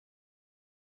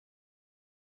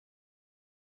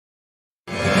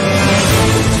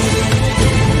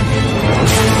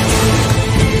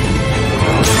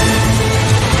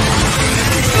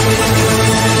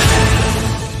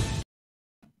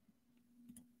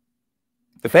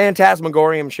The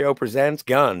Phantasmagorium show presents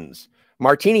Guns.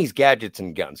 Martinis, Gadgets,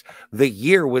 and Guns. The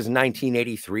year was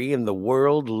 1983, and the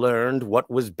world learned what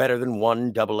was better than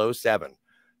one 007.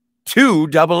 Two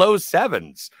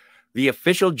 007s. The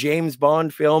official James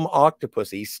Bond film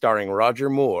Octopussy, starring Roger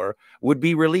Moore, would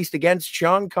be released against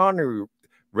Sean Connery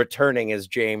returning as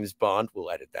James Bond. We'll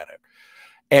edit that out.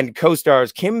 And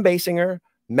co-stars Kim Basinger,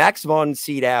 Max von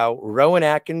Sydow, Rowan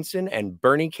Atkinson, and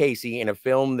Bernie Casey in a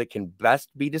film that can best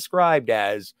be described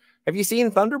as, have you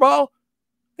seen Thunderball?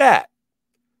 That.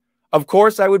 Of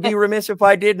course, I would be remiss if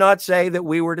I did not say that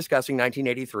we were discussing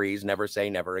 1983's Never Say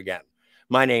Never Again.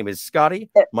 My name is Scotty.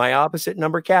 My opposite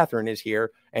number, Catherine, is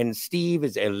here, and Steve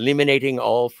is eliminating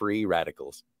all free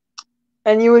radicals.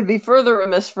 And you would be further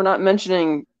remiss for not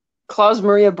mentioning Klaus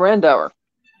Maria Brandauer.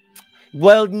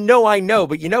 Well, no, I know,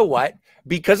 but you know what?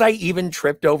 Because I even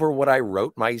tripped over what I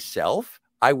wrote myself,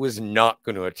 I was not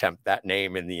going to attempt that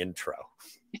name in the intro.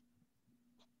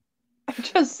 I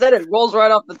just said it rolls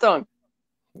right off the tongue.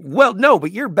 Well, no,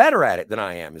 but you're better at it than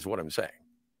I am, is what I'm saying.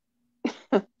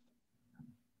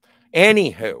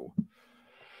 Anywho.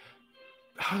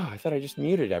 Oh, I thought I just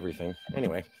muted everything.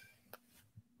 Anyway.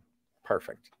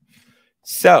 Perfect.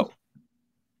 So.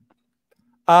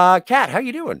 Kat, how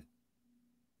you doing?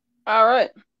 All right.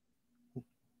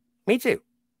 Me too.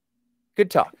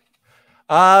 Good talk.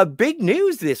 Big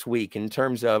news this week in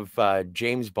terms of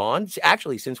James Bond.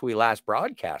 Actually, since we last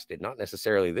broadcasted, not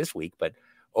necessarily this week, but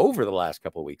over the last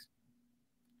couple of weeks.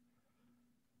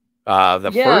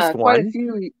 The first one. Quite a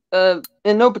few.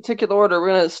 In no particular order, we're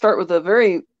going to start with a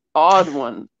very odd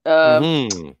one.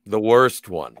 The worst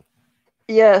one.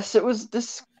 Yes, it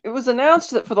was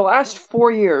announced that for the last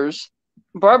 4 years,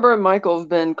 Barbara and Michael have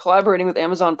been collaborating with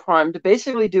Amazon Prime to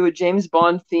basically do a James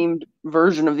Bond themed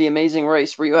version of The Amazing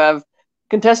Race, where you have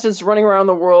contestants running around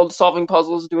the world, solving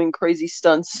puzzles, doing crazy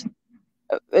stunts.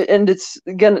 And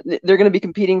they're going to be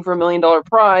competing for $1 million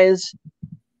prize.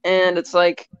 And it's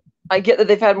like, I get that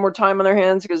they've had more time on their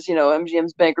hands because, you know,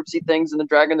 MGM's bankruptcy things and they're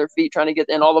dragging their feet trying to get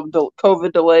in all of the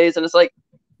COVID delays. And it's like,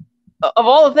 of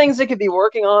all the things they could be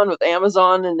working on with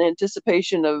Amazon in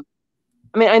anticipation of,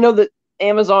 I mean, I know that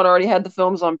Amazon already had the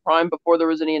films on Prime before there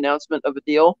was any announcement of a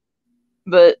deal,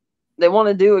 but they want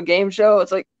to do a game show.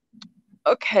 It's like,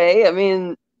 okay, I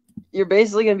mean, you're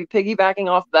basically going to be piggybacking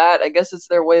off that. I guess it's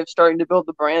their way of starting to build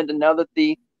the brand. And now that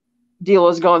the deal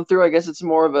has gone through, I guess it's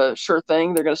more of a sure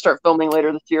thing. They're going to start filming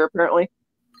later this year, apparently.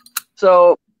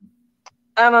 So,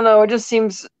 I don't know. It just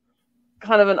seems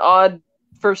kind of an odd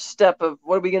first step of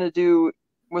what are we going to do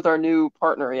with our new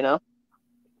partner, you know?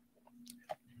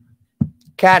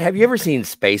 Kat, have you ever seen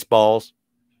Spaceballs?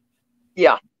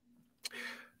 Yeah.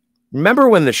 Remember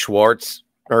when the Schwartz,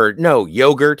 or no,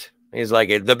 Yogurt, is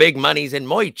like, the big money's in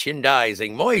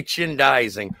merchandising.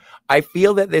 I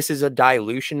feel that this is a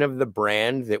dilution of the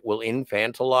brand that will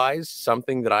infantilize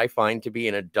something that I find to be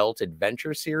an adult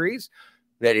adventure series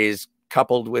that is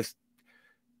coupled with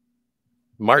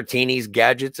Martinis,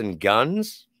 Gadgets, and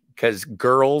Guns, because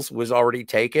Girls was already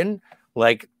taken.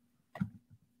 Like,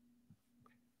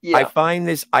 yeah. I find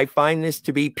this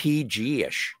to be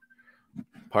PG-ish.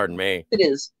 Pardon me. It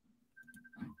is.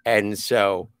 And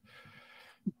so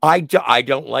I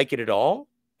don't like it at all.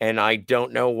 And I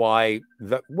don't know why.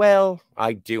 Well,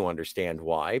 I do understand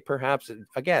why. Perhaps,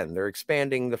 again, they're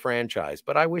expanding the franchise.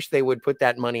 But I wish they would put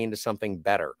that money into something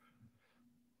better.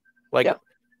 Like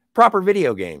proper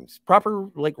video games.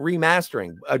 Proper, like,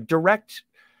 remastering. A direct.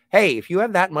 Hey, if you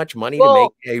have that much money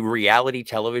to make a reality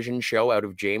television show out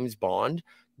of James Bond,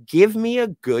 give me a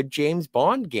good James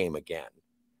Bond game again.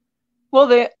 Well,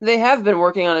 they have been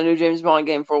working on a new James Bond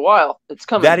game for a while. It's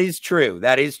coming. That is true.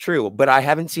 That is true. But I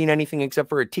haven't seen anything except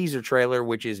for a teaser trailer,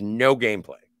 which is no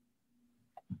gameplay.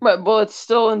 Right. Well, it's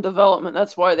still in development.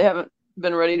 That's why they haven't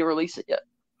been ready to release it yet.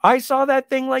 I saw that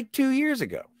thing like 2 years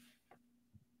ago.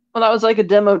 Well, that was like a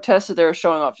demo test that they were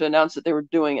showing off to announce that they were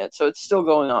doing it. So it's still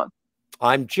going on.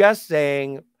 I'm just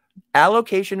saying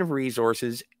allocation of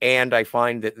resources. And I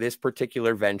find that this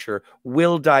particular venture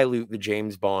will dilute the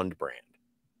James Bond brand.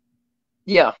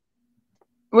 Yeah,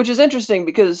 which is interesting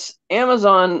because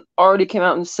Amazon already came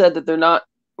out and said that they're not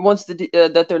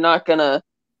that they're not gonna.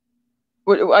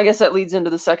 I guess that leads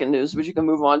into the second news, which you can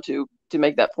move on to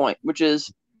make that point, which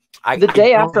is the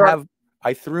day after.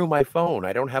 I threw my phone.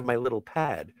 I don't have my little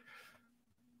pad.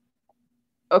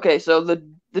 Okay, so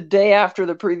the day after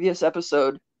the previous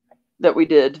episode that we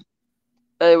did,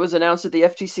 it was announced that the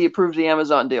FTC approved the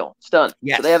Amazon deal. It's done.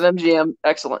 Yes. So they have MGM.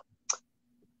 Excellent.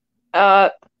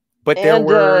 But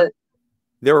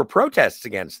there were protests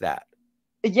against that.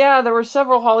 Yeah, there were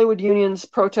several Hollywood unions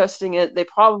protesting it. They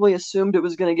probably assumed it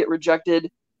was going to get rejected.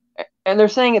 And they're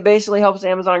saying it basically helps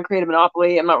Amazon create a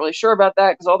monopoly. I'm not really sure about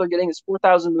that because all they're getting is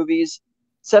 4,000 movies,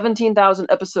 17,000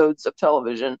 episodes of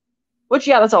television, which,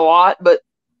 yeah, that's a lot, but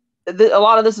a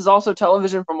lot of this is also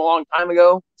television from a long time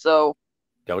ago. So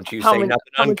don't you say nothing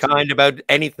unkind about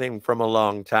anything from a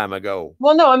long time ago.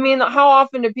 Well, no, I mean, how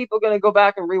often are people going to go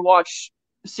back and rewatch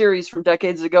series from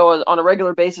decades ago on a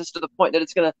regular basis to the point that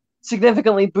it's going to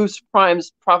significantly boost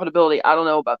Prime's profitability? I don't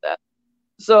know about that.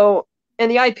 So, and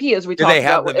the IP, as we talked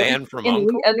about, the Man from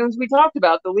U.N.C.L.E.? And as we talked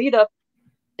about, the lead up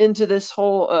into this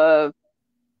whole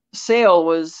sale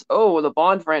was, the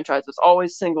Bond franchise was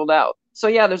always singled out. So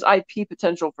yeah, there's IP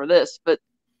potential for this, but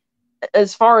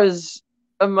as far as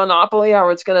a monopoly, how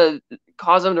it's going to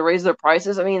cause them to raise their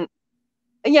prices, I mean,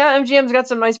 yeah, MGM's got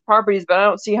some nice properties, but I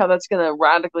don't see how that's going to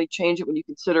radically change it when you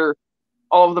consider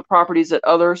all of the properties that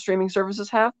other streaming services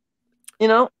have.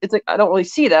 It's like I don't really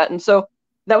see that, and so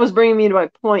that was bringing me to my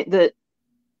point that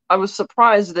I was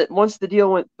surprised that once the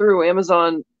deal went through,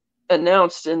 Amazon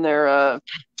announced in their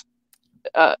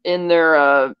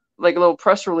like little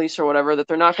press release or whatever that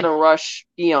they're not going to rush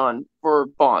Eon for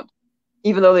Bond,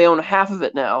 even though they own half of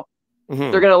it now. Mm-hmm.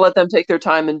 They're going to let them take their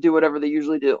time and do whatever they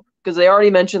usually do, because they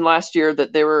already mentioned last year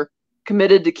that they were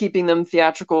committed to keeping them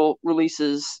theatrical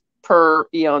releases per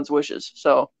Eon's wishes.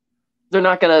 So they're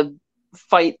not going to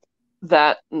fight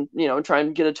that and try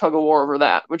and get a tug of war over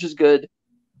that, which is good.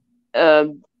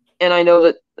 And I know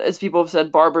that, as people have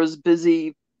said, Barbara's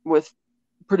busy with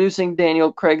producing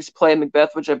Daniel Craig's play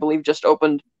Macbeth, which I believe just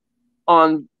opened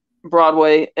on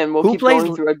Broadway and will keep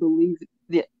going through, I believe,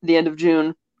 the end of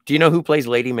June. Do you know who plays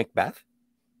Lady Macbeth?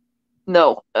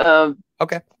 No.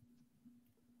 Okay.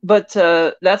 But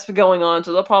that's been going on,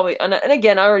 so they'll probably and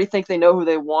again, I already think they know who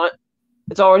they want.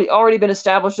 It's already been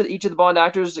established that each of the Bond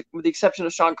actors, with the exception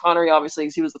of Sean Connery, obviously,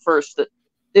 because he was the first, that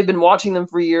they've been watching them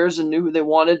for years and knew who they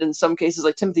wanted. In some cases,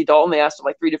 like Timothy Dalton, they asked him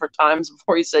like 3 different times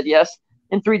before he said yes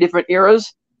in 3 different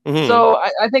eras. Mm-hmm. So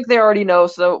I think they already know.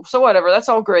 So whatever, that's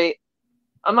all great.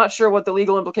 I'm not sure what the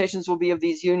legal implications will be of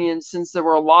these unions, since there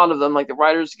were a lot of them, like the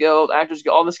Writers Guild, Actors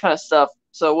Guild, all this kind of stuff.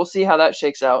 So we'll see how that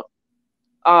shakes out.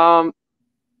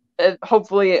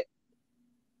 Hopefully,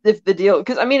 if the deal,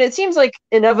 because I mean, it seems like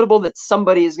inevitable that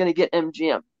somebody is going to get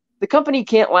MGM. The company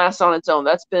can't last on its own.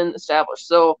 That's been established.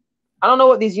 So I don't know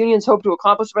what these unions hope to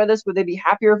accomplish by this. Would they be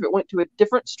happier if it went to a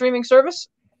different streaming service?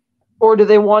 Or do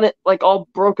they want it like all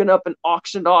broken up and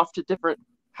auctioned off to different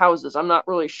houses? I'm not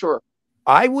really sure.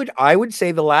 I would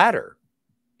say the latter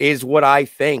is what I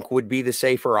think would be the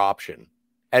safer option,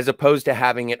 as opposed to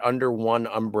having it under one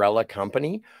umbrella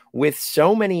company. With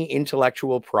so many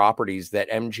intellectual properties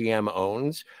that MGM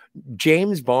owns,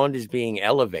 James Bond is being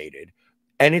elevated,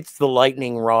 and it's the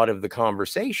lightning rod of the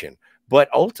conversation. But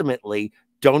ultimately,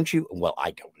 well, I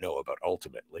don't know about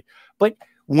ultimately, but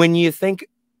when I think,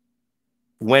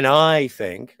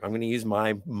 I'm going to use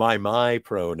my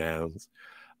pronouns.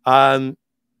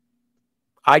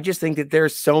 I just think that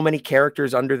there's so many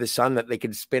characters under the sun that they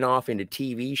could spin off into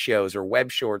TV shows or web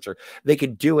shorts, or they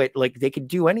could do it like they could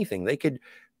do anything. They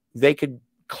could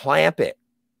clamp it,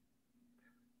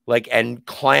 and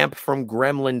clamp from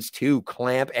Gremlins 2,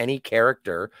 clamp any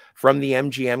character from the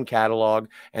MGM catalog,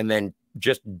 and then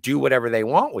just do whatever they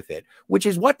want with it, which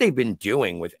is what they've been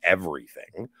doing with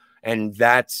everything. And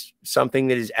that's something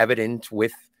that is evident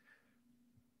with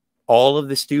all of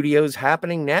the studios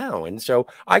happening now. And so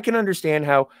I can understand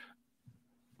how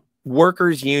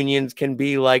workers' unions can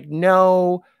be like,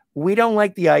 no, we don't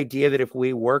like the idea that if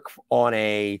we work on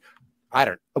a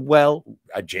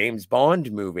James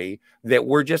Bond movie, that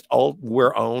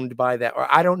we're owned by that.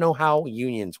 Or I don't know how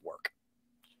unions work,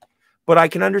 but I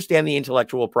can understand the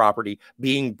intellectual property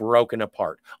being broken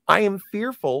apart. I am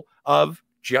fearful of,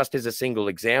 just as a single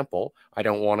example, I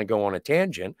don't want to go on a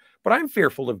tangent, but I'm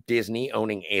fearful of Disney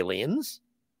owning Aliens.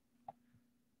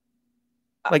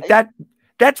 Like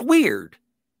that's weird.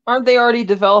 Aren't they already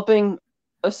developing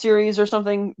a series or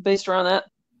something based around that?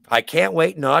 I can't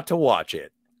wait not to watch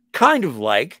it. Kind of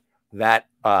like that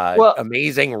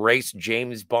Amazing Race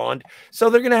James Bond. So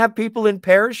they're going to have people in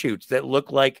parachutes that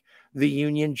look like the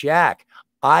Union Jack.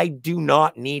 I do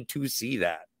not need to see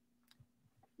that.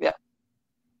 Yeah.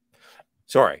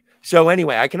 Sorry. So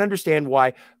anyway, I can understand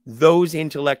why those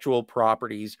intellectual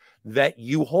properties that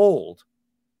you hold,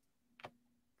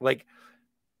 like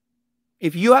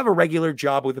if you have a regular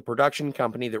job with a production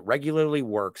company that regularly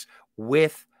works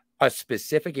with a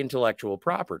specific intellectual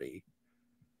property,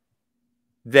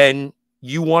 then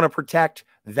you want to protect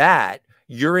that.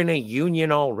 You're in a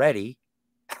union already.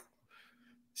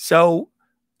 So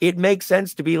it makes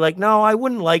sense to be like, no, I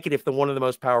wouldn't like it if one of the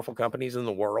most powerful companies in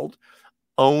the world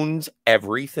owns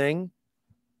everything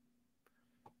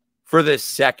for the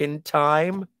second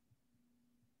time,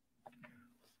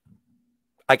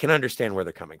 I can understand where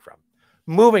they're coming from.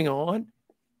 Moving on.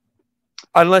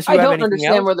 Unless you have anything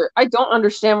else. I don't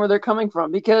understand where they're coming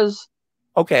from, because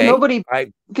okay,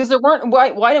 because there weren't.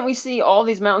 Why didn't we see all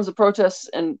these mountains of protests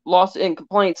and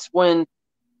complaints when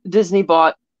Disney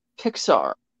bought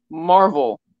Pixar,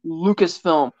 Marvel,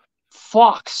 Lucasfilm,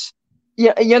 Fox?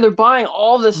 Yeah, they're buying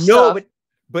all this stuff.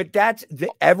 But that's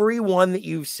everyone that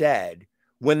you've said.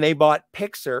 When they bought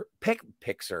Pixar,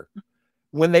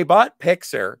 when they bought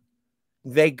Pixar,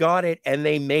 they got it and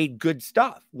they made good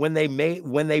stuff. When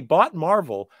they bought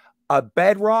Marvel, a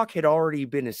bedrock had already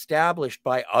been established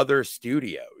by other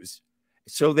studios.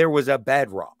 So there was a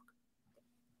bedrock.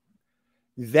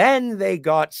 Then they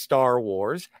got Star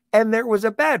Wars and there was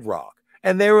a bedrock.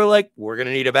 And they were like, we're going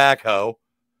to need a backhoe.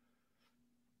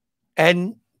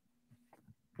 And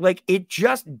like, it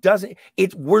just doesn't,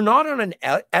 we're not on an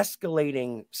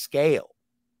escalating scale.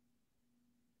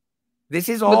 This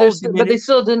is all, but they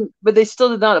still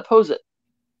did not oppose it.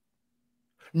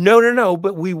 No.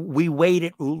 But we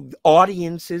waited.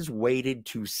 Audiences waited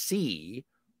to see.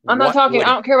 I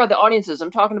don't care about the audiences.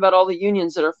 I'm talking about all the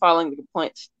unions that are filing the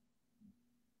complaints.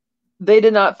 They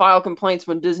did not file complaints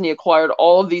when Disney acquired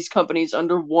all of these companies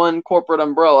under one corporate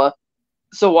umbrella.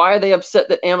 So why are they upset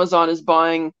that Amazon is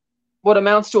buying what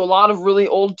amounts to a lot of really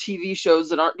old TV shows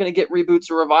that aren't going to get reboots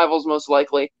or revivals, most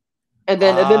likely? And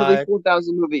then admittedly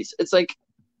 4,000 movies. It's like,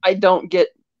 I don't get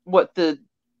what the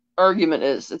argument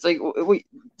is. It's like,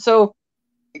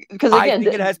 because again, I think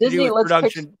it has Disney to do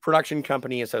with production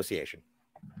company association.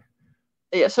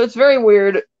 Yeah, so it's very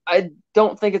weird. I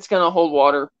don't think it's going to hold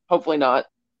water. Hopefully not.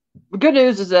 The good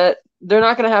news is that they're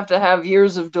not going to have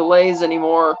years of delays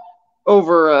anymore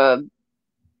over,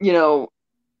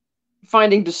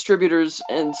 finding distributors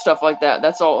and stuff like that.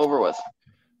 That's all over with.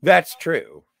 That's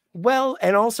true. Well,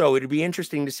 and also it'd be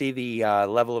interesting to see the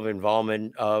level of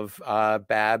involvement of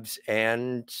Babs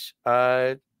and,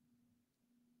 Max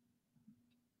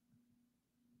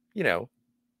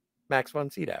von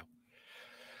Sydow.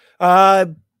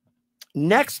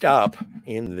 Next up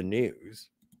in the news,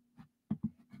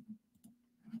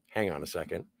 hang on a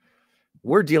second.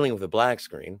 We're dealing with a black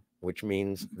screen, which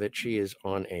means that she is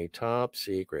on a top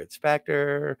secret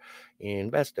Spectre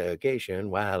investigation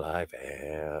while I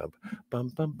vab. Bum,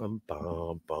 bum, bum,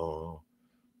 bum, bum.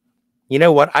 You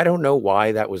know what? I don't know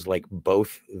why that was like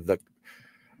that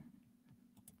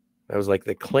was like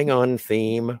the Klingon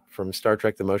theme from Star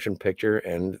Trek the Motion Picture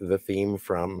and the theme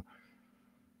from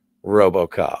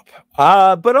RoboCop.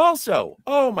 But also,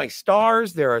 oh my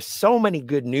stars, there are so many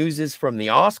good newses from the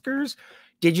Oscars.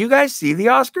 Did you guys see the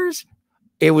Oscars?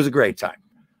 It was a great time.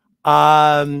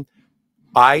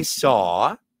 I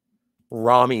saw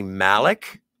Rami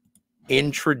Malek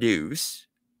introduce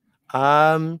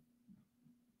Billie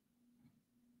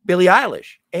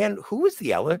Eilish. And who was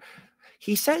the other?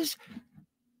 He says,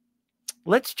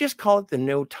 let's just call it the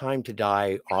No Time to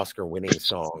Die Oscar winning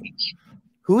song.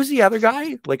 Who's the other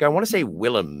guy? Like, I want to say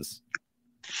Willems.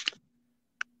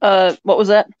 What was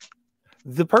that?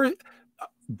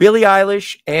 Billie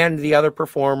Eilish and the other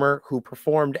performer who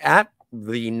performed at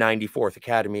the 94th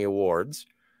Academy Awards.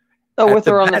 Oh, with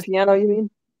her on the piano, you mean?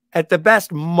 At the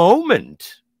best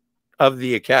moment of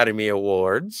the Academy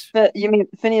Awards. You mean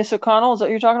Phineas O'Connell? Is that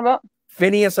what you're talking about?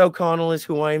 Phineas O'Connell is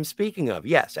who I am speaking of.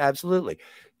 Yes, absolutely.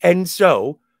 And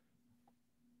so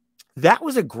that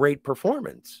was a great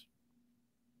performance.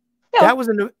 Yeah. That was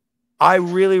I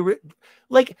really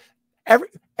like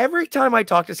every time I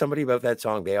talk to somebody about that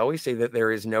song, they always say that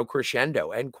there is no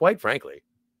crescendo. And quite frankly,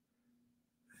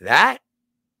 that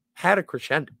had a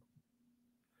crescendo.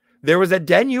 There was a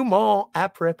denouement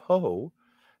apropos,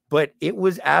 but it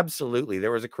was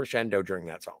there was a crescendo during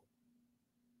that song.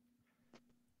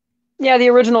 Yeah, the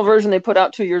original version they put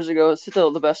out 2 years ago is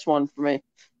still the best one for me.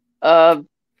 But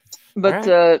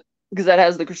because that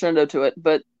has the crescendo to it,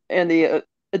 and the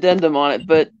addendum on it.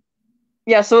 But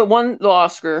yeah, so it won the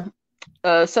Oscar.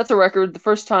 Set the record, the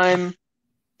first time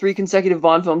 3 consecutive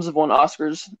Bond films have won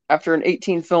Oscars after an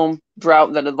 18-film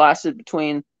drought that had lasted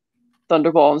between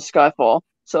Thunderball and Skyfall.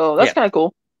 So that's kind of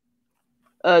cool.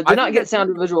 Did not get sound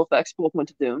or visual effects. Both went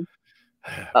to Dune.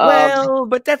 Well,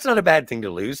 but that's not a bad thing to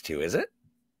lose to, is it?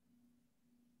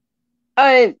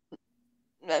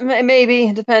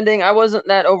 Maybe, depending. I wasn't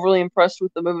that overly impressed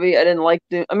with the movie. I didn't like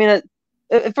Dune. I mean,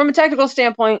 from a technical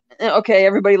standpoint, okay,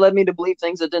 everybody led me to believe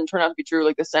things that didn't turn out to be true.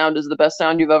 Like the sound is the best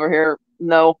sound you've ever heard.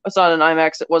 No, I saw it in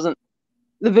IMAX. It wasn't.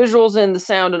 The visuals and the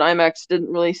sound in IMAX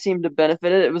didn't really seem to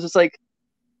benefit it. It was just like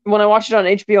when I watched it on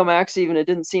HBO Max, even it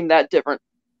didn't seem that different.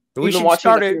 We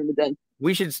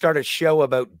should start a show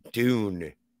about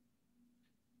Dune.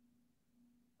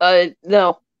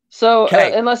 No. So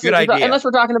Okay, good idea. unless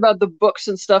we're talking about the books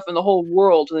and stuff and the whole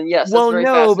world, then yes, that's Well, very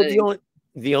no, but fascinating.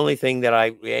 the only thing that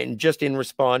and just in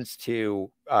response to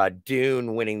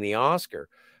Dune winning the Oscar,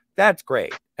 that's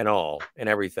great and all and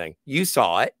everything. You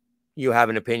saw it. You have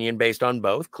an opinion based on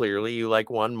both. Clearly, you like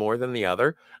one more than the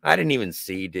other. I didn't even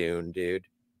see Dune, dude.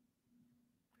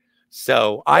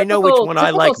 So I know which one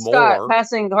I like more.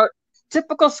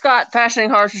 Typical Scott passing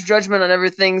harsh judgment on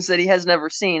everything that he has never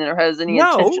seen or has any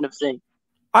No, intention of seeing.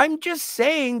 I'm just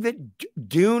saying that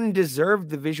Dune deserved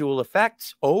the visual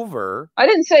effects over. I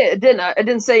didn't say it didn't. I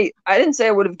didn't say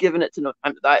I would have given it to No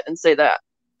Time to Die. I didn't say that.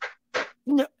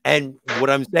 No, and what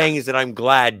I'm saying is that I'm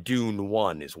glad Dune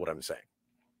won, is what I'm saying.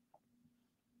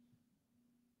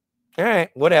 All right,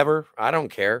 whatever. I don't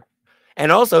care.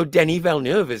 And also, Denis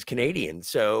Villeneuve is Canadian,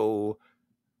 so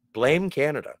blame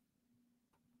Canada.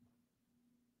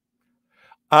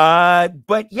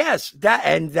 But yes,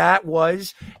 that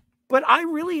was. But I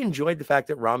really enjoyed the fact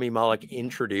that Rami Malek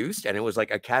introduced, and it was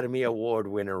like Academy Award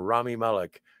winner Rami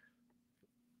Malek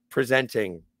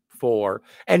presenting for.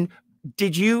 And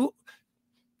did you?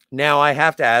 Now I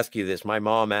have to ask you this. My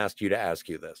mom asked you to ask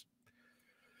you this.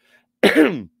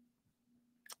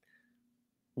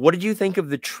 What did you think of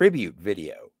the tribute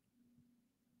video?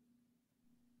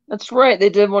 That's right. They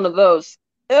did one of those.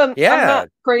 Yeah. I'm not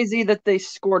crazy that they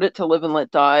scored it to Live and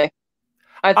Let Die.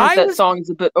 I think that song is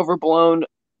a bit overblown.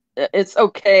 It's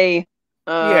okay.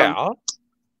 Yeah.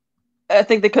 I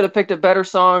think they could have picked a better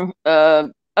song. I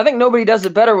think Nobody Does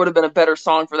It Better would have been a better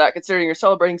song for that, considering you're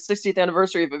celebrating 60th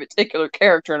anniversary of a particular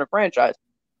character in a franchise.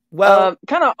 Well,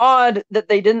 kind of odd that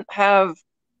they didn't have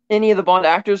any of the Bond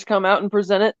actors come out and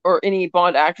present it, or any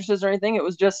Bond actresses or anything. It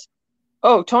was just,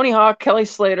 Tony Hawk, Kelly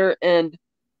Slater, and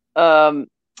Shaun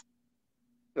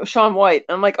White.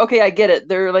 I'm like, okay, I get it.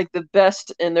 They're like the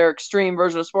best in their extreme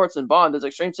version of sports, and Bond is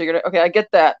extreme secret. Okay, I get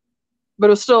that, but it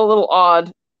was still a little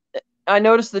odd. I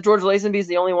noticed that George Lazenby is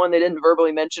the only one they didn't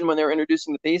verbally mention when they were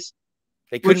introducing the piece.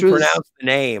 They couldn't pronounce the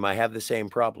name. I have the same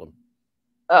problem.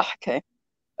 Okay.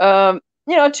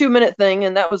 2-minute thing,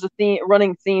 and that was a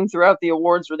running theme throughout the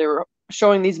awards where they were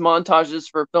showing these montages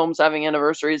for films having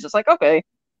anniversaries. It's like, okay.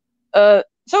 So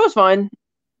it was fine.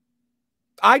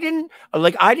 I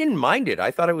didn't mind it.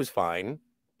 I thought it was fine,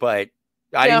 but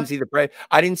I didn't see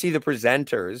the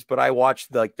presenters, but I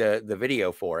watched the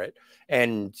video for it.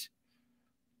 And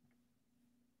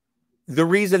the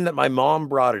reason that my mom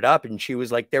brought it up, and she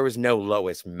was like, there was no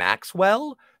Lois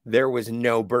Maxwell, there was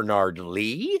no Bernard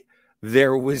Lee,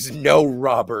 there was no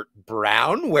Robert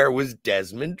Brown. Where was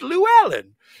Desmond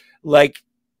Llewellyn?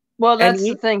 Well, that's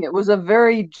the thing. It was a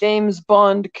very James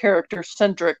Bond character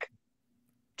centric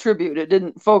tribute. It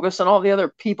didn't focus on all the other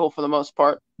people for the most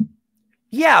part.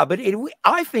 Yeah, but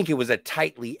I think it was a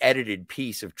tightly edited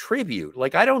piece of tribute.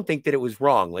 I don't think that it was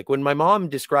wrong. When my mom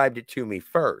described it to me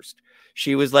first,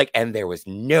 she was like, and there was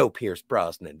no Pierce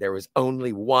Brosnan. There was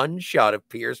only one shot of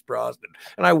Pierce Brosnan.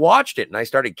 And I watched it and I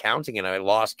started counting and I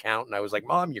lost count. And I was like,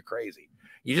 Mom, you're crazy.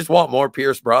 You just want more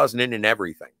Pierce Brosnan in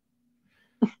everything.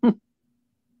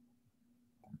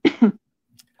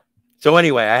 So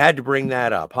anyway, I had to bring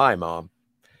that up. Hi, Mom.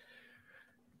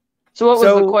 So what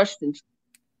was the question?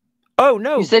 Oh,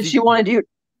 no. You said you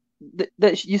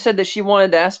said that she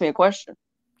wanted to ask me a question.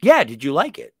 Yeah. Did you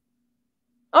like it?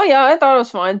 Oh, yeah. I thought it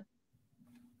was fine.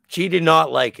 She did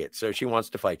not like it, so she wants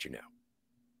to fight you now.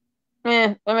 I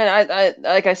mean, I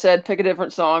like I said, pick a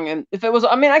different song. And if it was,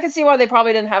 I mean, I can see why they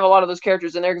probably didn't have a lot of those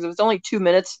characters in there, because if it's only 2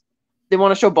 minutes, they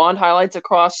want to show Bond highlights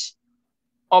across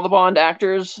all the Bond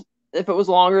actors. If it was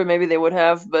longer, maybe they would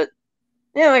have. But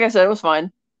yeah, like I said, it was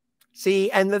fine. See,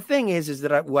 and the thing is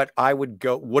that what I would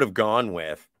have gone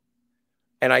with,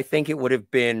 and I think it would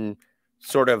have been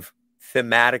sort of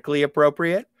thematically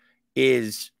appropriate,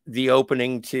 is the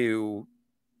opening to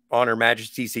On Her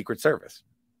Majesty's Secret Service.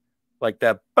 Like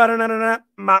the yeah,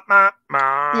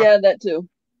 that too.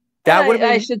 That would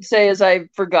I should say, as I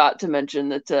forgot to mention,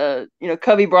 that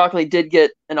Cubby Broccoli did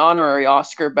get an honorary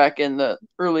Oscar back in the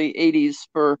early '80s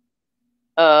for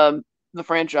the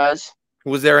franchise.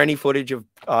 Was there any footage of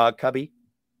Cubby?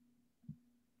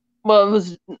 Well,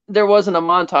 there wasn't a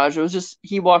montage. It was just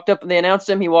he walked up and they announced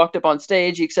him. He walked up on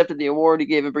stage. He accepted the award. He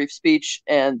gave a brief speech,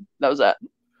 and that was that.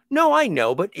 No, I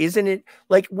know, but isn't it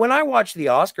when I watch the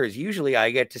Oscars, usually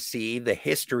I get to see the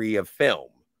history of film.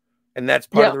 And that's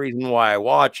part of the reason why I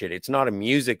watch it. It's not a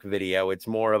music video. It's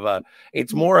more of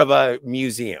a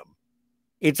museum.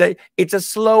 It's a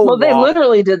slow walk. They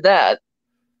literally did that.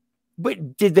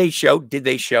 But did they show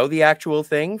the actual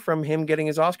thing from him getting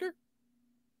his Oscar?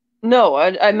 No,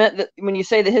 I meant that when you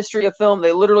say the history of film,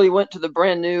 they literally went to the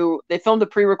brand new, they filmed a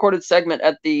pre-recorded segment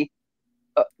at the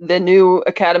the new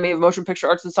Academy of Motion Picture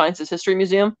Arts and Sciences History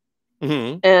Museum.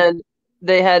 Mm-hmm. And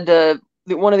they had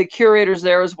one of the curators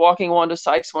there was walking Wanda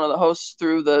Sykes, one of the hosts,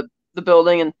 through the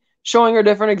building and showing her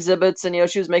different exhibits. And,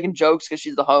 she was making jokes because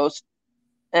she's the host.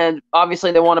 And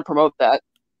obviously they want to promote that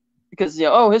because,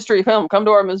 history film, come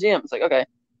to our museum. It's like, okay.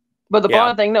 But the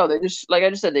Bond thing, no, they just, like I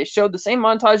just said, they showed the same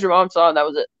montage your mom saw, and that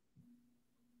was it.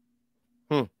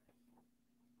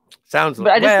 Sounds.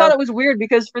 But I just thought it was weird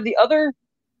because for the other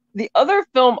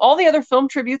film, all the other film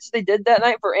tributes they did that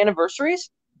night for anniversaries,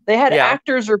 they had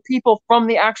actors or people from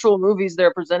the actual movies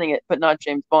there presenting it, but not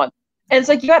James Bond. And it's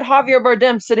like you got Javier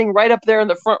Bardem sitting right up there in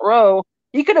the front row.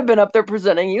 He could have been up there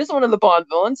presenting. He was one of the Bond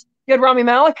villains. You had Rami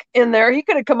Malek in there. He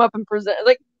could have come up and present.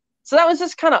 So that was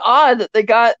just kind of odd that they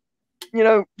got,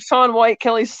 Shaun White,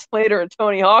 Kelly Slater, and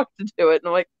Tony Hawk to do it. And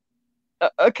I'm like,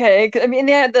 okay. I mean,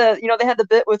 they had the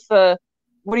bit with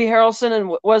Woody Harrelson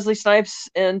and Wesley Snipes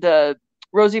and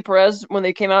Rosie Perez when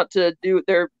they came out to do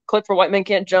their clip for White Men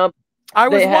Can't Jump. I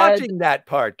was watching that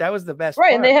part. That was the best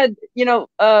part. And they had,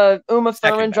 Uma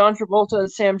Thurman, John Travolta,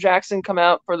 and Sam Jackson come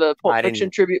out for the Pulp Fiction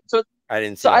tribute. So I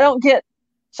didn't see so that.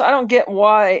 I don't get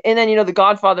why. And then, the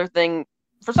Godfather thing,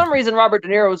 for some reason Robert De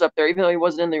Niro was up there, even though he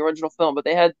wasn't in the original film, but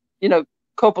they had,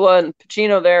 Coppola and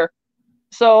Pacino there.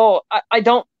 So I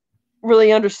don't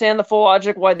really understand the full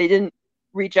logic why they didn't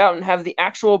reach out and have the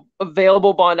actual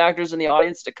available Bond actors in the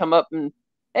audience to come up and,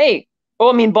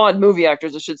 Bond movie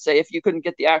actors, I should say, if you couldn't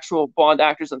get the actual Bond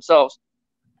actors themselves.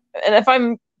 And if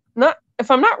I'm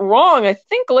not wrong, I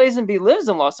think Lazenby lives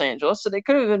in Los Angeles, so they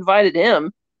could have invited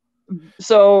him.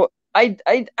 So I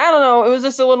don't know. It was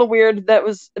just a little weird. That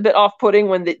was a bit off-putting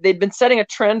when they'd been setting a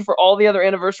trend for all the other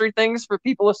anniversary things for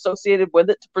people associated with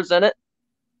it to present it,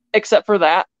 except for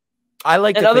that. I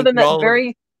like and to other think than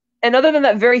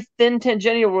that very thin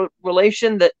tangential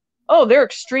relation that, they're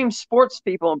extreme sports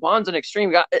people and Bond's an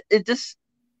extreme guy. It just,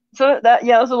 so that, it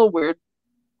was a little weird.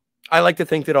 I like to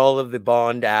think that all of the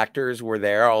Bond actors were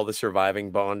there, all the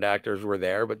surviving Bond actors were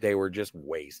there, but they were just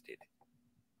wasted.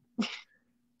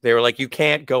 They were like, you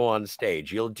can't go on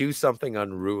stage. You'll do something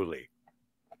unruly.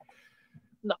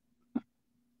 No.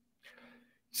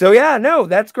 So, no,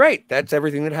 that's great. That's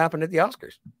everything that happened at the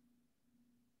Oscars.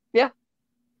 Yeah.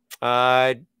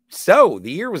 So,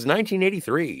 the year was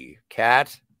 1983.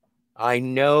 Kat, I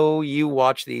know you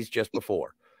watched these just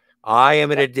before. I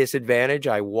am at a disadvantage.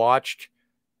 I watched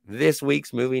this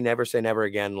week's movie, Never Say Never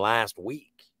Again, last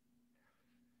week.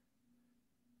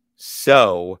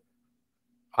 So,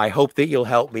 I hope that you'll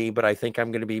help me, but I think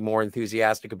I'm going to be more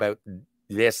enthusiastic about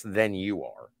this than you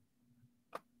are.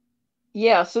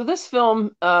 Yeah, so this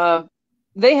film,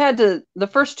 they had the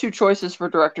first two choices for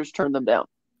directors turned them down.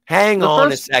 Hang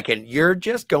on a second. You're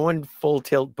just going full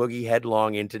tilt boogie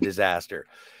headlong into disaster.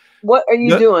 What are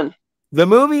you doing? The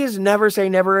movie is Never Say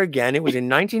Never Again. It was in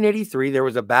 1983. There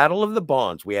was a battle of the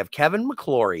Bonds. We have Kevin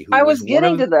McClory. I was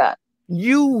getting to that.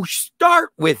 You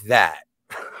start with that.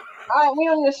 We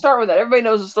don't need to start with that. Everybody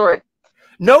knows the story.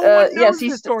 No one knows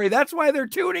the story. That's why they're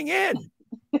tuning in.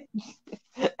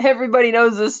 Everybody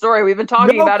knows this story. We've been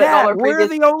talking about it in all our previous.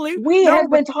 We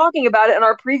have been talking about it in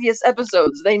our previous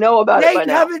episodes. They know about it by now.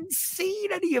 They haven't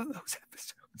seen any of those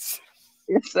episodes.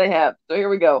 Yes, they have. So here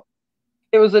we go.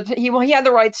 It was he had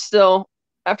the rights still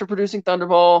after producing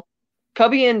Thunderball.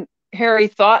 Cubby and Harry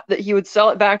thought that he would sell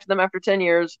it back to them after 10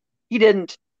 years. He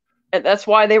didn't, and that's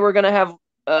why they were going to have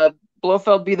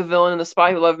Blofeld be the villain in The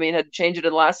Spy Who Loved Me and had to change it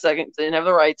at the last second because they didn't have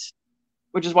the rights,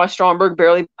 which is why Stromberg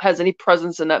barely has any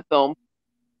presence in that film.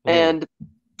 And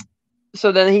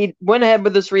so then he went ahead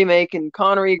with this remake, and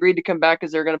Connery agreed to come back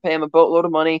because they're going to pay him a boatload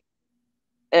of money.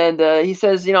 And he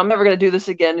says, I'm never going to do this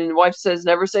again. And the wife says,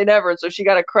 never say never. And so she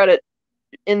got a credit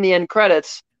in the end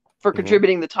credits for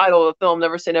contributing the title of the film,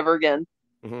 Never Say Never Again.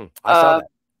 I saw that.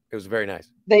 It was very nice.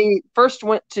 They first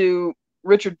went to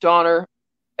Richard Donner.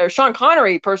 Sean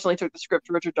Connery personally took the script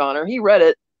to Richard Donner. He read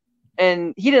it,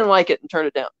 and he didn't like it and turned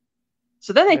it down.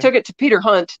 So then they took it to Peter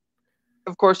Hunt,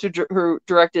 of course, who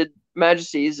directed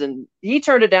Majesties, and he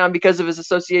turned it down because of his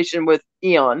association with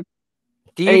Eon.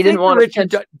 Do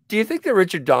you think that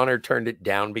Richard Donner turned it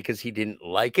down because he didn't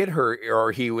like it,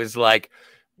 or he was like,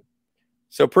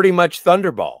 so pretty much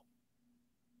Thunderball?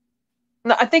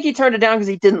 No, I think he turned it down because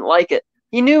he didn't like it.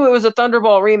 He knew it was a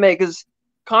Thunderball remake because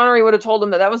Connery would have told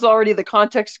him that was already the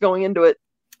context going into it.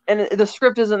 And the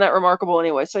script isn't that remarkable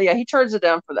anyway. So, yeah, he turns it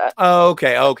down for that. Oh,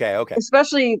 okay.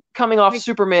 Especially coming off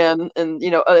Superman and,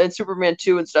 and Superman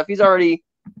 2 and stuff. He's already,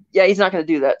 he's not going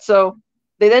to do that. So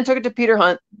they then took it to Peter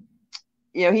Hunt.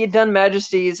 He had done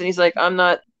Majesties, and he's like, I'm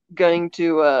not going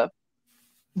to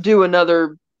do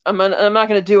another, I'm not going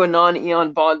to do a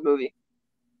non-Eon Bond movie.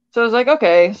 So I was like,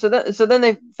 okay. So then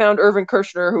they found Irvin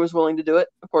Kershner, who was willing to do it.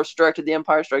 Of course, directed The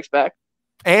Empire Strikes Back.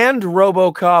 And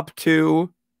RoboCop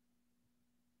 2.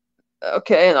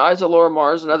 Okay, and Eyes of Laura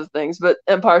Mars and other things, but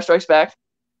Empire Strikes Back.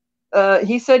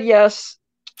 He said yes.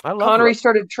 I love Connery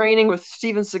started training with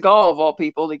Steven Seagal, of all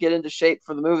people, to get into shape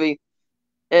for the movie.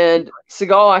 And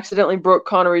Seagal accidentally broke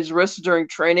Connery's wrist during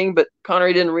training, but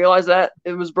Connery didn't realize that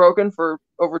it was broken for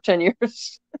over 10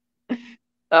 years,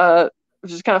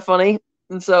 which is kind of funny.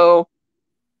 And so,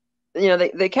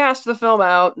 they cast the film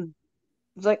out, and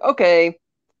it's like, okay.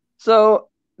 So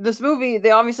this movie,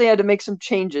 they obviously had to make some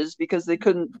changes because they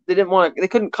couldn't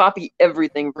copy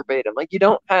everything verbatim. Like, you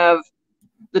don't have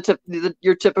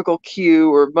your typical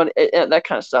cue or money, that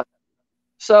kind of stuff.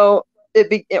 So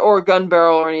or gun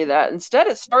barrel or any of that. Instead,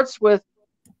 it starts with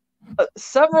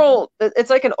several. It's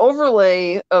like an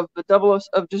overlay of the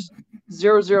of just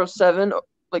 007,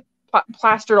 like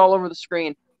plastered all over the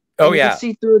screen. And you can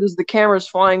see through it as the camera's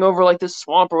flying over like this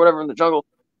swamp or whatever in the jungle,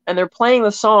 and they're playing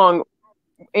the song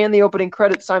and the opening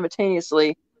credits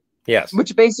simultaneously. Yes.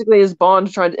 Which basically is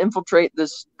Bond trying to infiltrate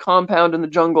this compound in the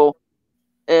jungle.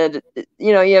 And,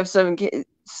 you have some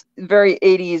very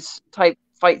 80s type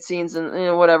fight scenes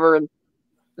and whatever. And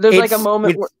there's like a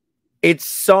moment where it's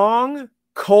song,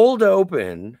 cold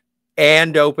open,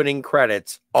 and opening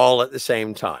credits all at the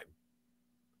same time.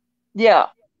 Yeah.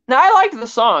 Now, I liked the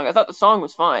song. I thought the song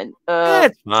was fine.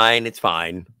 It's fine. It's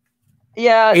fine.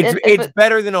 Yeah. It's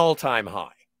better than All Time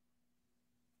High.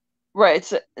 Right.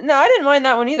 No, I didn't mind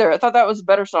that one either. I thought that was a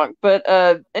better song.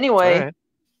 But anyway,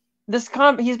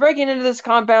 he's breaking into this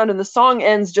compound, and the song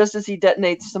ends just as he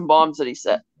detonates some bombs that he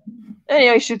set.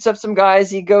 Anyway, he shoots up some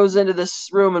guys. He goes into this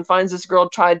room and finds this girl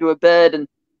tied to a bed, and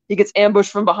he gets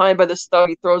ambushed from behind by this thug.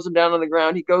 He throws him down on the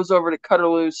ground. He goes over to cut her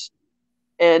loose,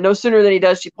 and no sooner than he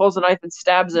does, she pulls a knife and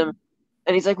stabs him.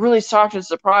 And he's like really shocked and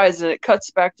surprised, and it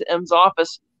cuts back to M's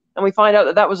office, and we find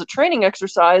out that was a training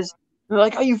exercise. And they're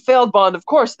like, "Oh, you failed, Bond. Of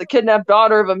course, the kidnapped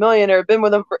daughter of a millionaire, been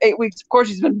with him for 8 weeks. Of course,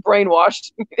 she's been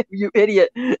brainwashed. You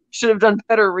idiot. Should have done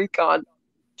better recon."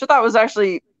 Which I thought was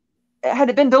actually, had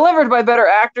it been delivered by better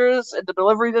actors and the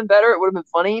delivery been better, it would have been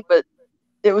funny. But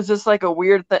it was just like a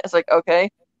weird thing. It's like, okay.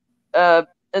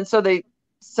 And so they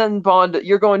send Bond,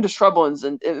 "You're going to Shrublands,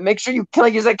 and make sure you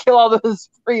kill all those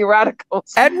free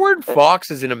radicals." Edward Fox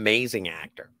is an amazing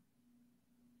actor.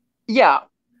 Yeah.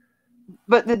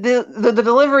 But the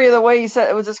delivery of the way he said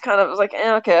it was just kind of, it was like,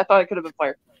 okay, I thought it could have been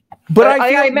fired. But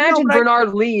I imagine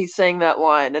Bernard Lee saying that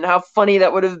line and how funny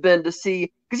that would have been to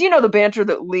see, because the banter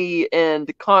that Lee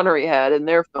and Connery had in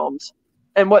their films,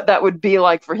 and what that would be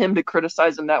like for him to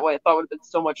criticize him that way. I thought would have been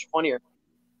so much funnier.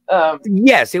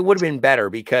 Yes, it would have been better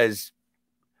because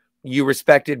you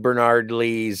respected Bernard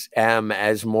Lee's M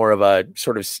as more of a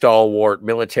sort of stalwart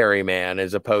military man,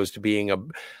 as opposed to being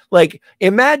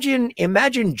imagine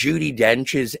Judi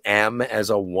Dench's M as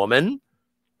a woman,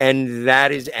 and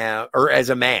that is or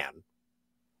as a man.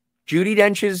 Judi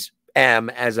Dench's M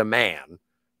as a man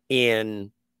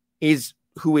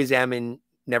who is M in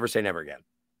Never Say Never Again.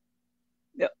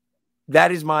 Yep.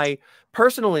 That is my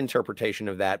personal interpretation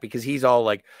of that, because he's all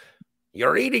like,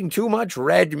 "You're eating too much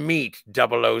red meat,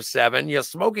 007. You're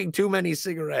smoking too many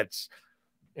cigarettes."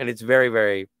 And it's very,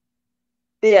 very...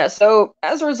 Yeah, so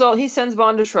as a result, he sends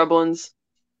Bond to Shrublands,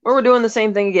 where we're doing the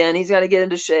same thing again. He's got to get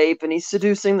into shape, and he's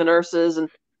seducing the nurses. And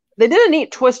they did a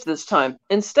neat twist this time.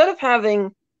 Instead of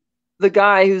having the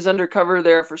guy who's undercover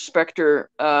there for Spectre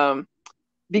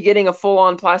be getting a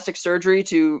full-on plastic surgery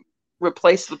to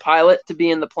replace the pilot to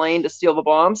be in the plane to steal the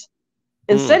bombs,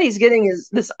 instead he's getting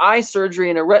this eye surgery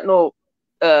and a retinal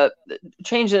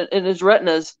change in his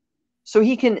retinas, so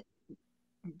he can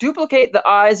duplicate the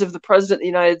eyes of the President of the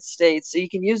United States. So he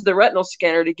can use the retinal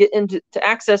scanner to get to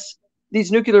access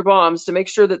these nuclear bombs, to make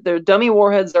sure that their dummy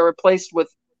warheads are replaced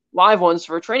with live ones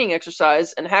for a training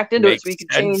exercise, and hacked into it so he can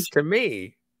change to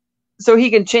me. So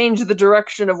he can change the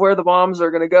direction of where the bombs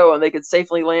are going to go, and they could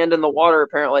safely land in the water,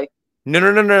 apparently.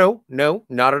 No,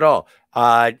 not at all.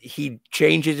 He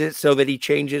changes it so that he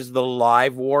changes the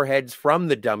live warheads from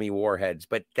the dummy warheads,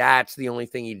 but that's the only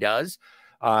thing he does.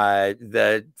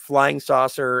 The flying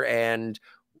saucer and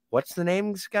what's the name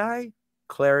of this guy?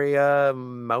 Claria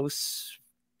Mouse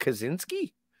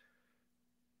Kaczynski?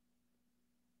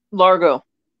 Largo.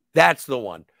 That's the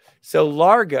one. So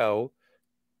Largo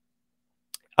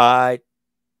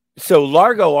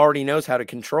already knows how to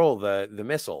control the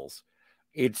missiles.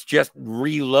 It's just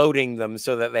reloading them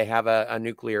so that they have a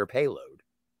nuclear payload.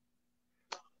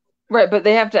 Right, but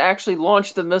they have to actually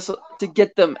launch the missile to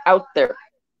get them out there.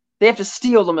 They have to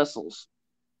steal the missiles.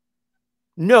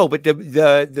 No, but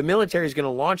the military is going to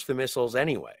launch the missiles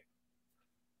anyway.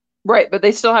 Right, but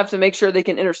they still have to make sure they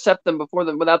can intercept them before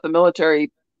them without the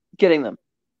military getting them.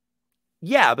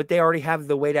 Yeah, but they already have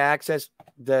the way to access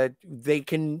they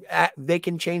can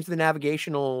change the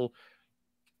navigational.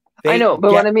 I They know,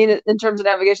 but what get I mean in terms of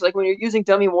navigation, like when you're using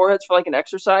dummy warheads for like an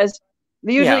exercise,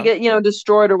 they usually yeah. get,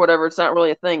 destroyed or whatever. It's not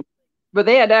really a thing. But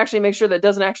they had to actually make sure that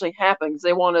doesn't actually happen because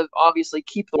they want to obviously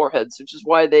keep the warheads, which is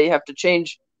why they have to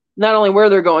change not only where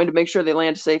they're going to make sure they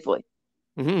land safely.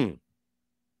 Mm-hmm.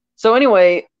 So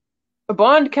anyway,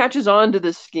 Bond catches on to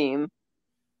this scheme,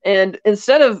 and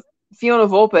instead of Fiona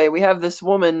Volpe, we have this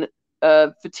woman,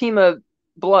 Fatima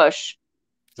Blush.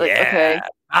 It's like, Yeah, okay,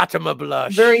 Fatima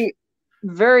Blush. very,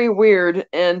 very weird.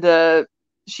 And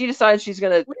she decides she's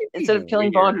gonna, What do you instead of mean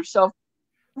killing Bond weird? herself,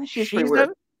 she's pretty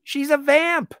She's weird. a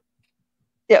vamp.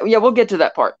 Yeah, we'll get to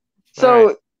that part. All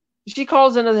right. So she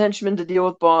calls in a henchman to deal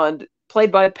with Bond,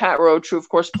 played by Pat Roach, who of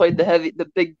course played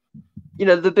the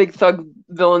big thug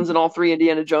villains in all three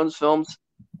Indiana Jones films.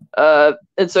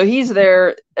 And so he's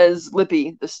there as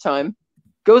Lippy this time.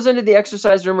 Goes into the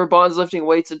exercise room where Bond's lifting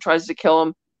weights and tries to kill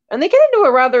him. And they get into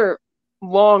a rather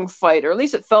long fight, or at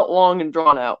least it felt long and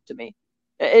drawn out to me.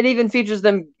 It even features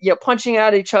them, punching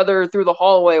at each other through the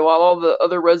hallway while all the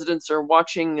other residents are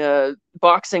watching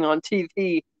boxing on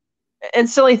TV and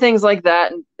silly things like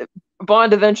that. And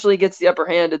Bond eventually gets the upper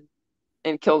hand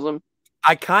and kills him.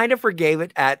 I kind of forgave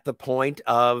it at the point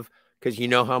of, because you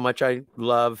know how much I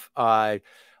love.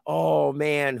 Oh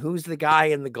man, who's the guy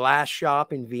in the glass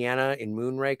shop in Vienna in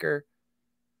Moonraker?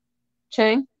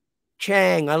 Chang?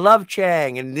 Chang. I love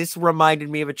Chang, and this reminded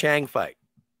me of a Chang fight.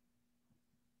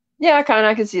 Yeah,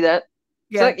 I can see that.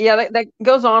 Yeah. So yeah, that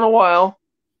goes on a while.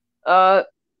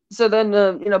 So then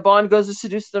Bond goes to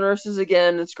seduce the nurses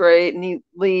again. It's great, and he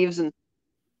leaves. And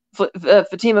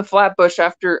Fatima Flatbush,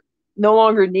 after no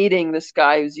longer needing this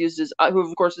guy who's used as who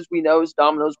of course as we know is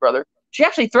Domino's brother, she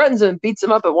actually threatens him and beats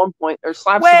him up at one point, or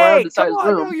slaps him around Wait, inside come his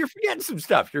on. room. No, you're forgetting some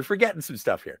stuff. You're forgetting some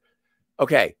stuff here.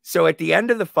 Okay, so at the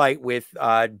end of the fight with,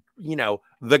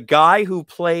 the guy who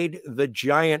played the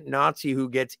giant Nazi who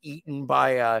gets eaten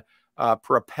by a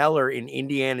propeller in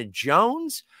Indiana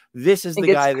Jones, this is And the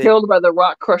gets guy that. killed by the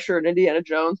rock crusher in Indiana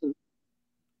Jones. And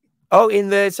Oh, in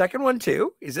the second one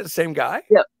too? Is it the same guy?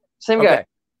 yeah, same Okay. guy.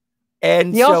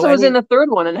 And He so also was in the third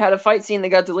one and had a fight scene that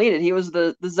got deleted. He was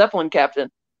the Zeppelin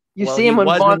captain. You well, see he him when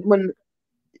wasn't. when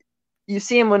you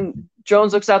see him when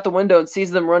Jones looks out the window and sees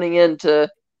them running in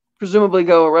to presumably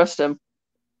go arrest him.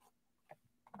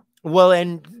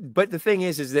 Well, but the thing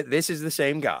is that this is the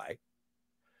same guy.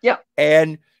 Yeah.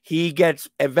 And he gets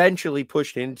eventually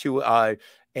pushed into a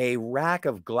rack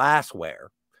of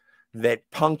glassware that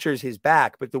punctures his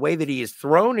back. But the way that he is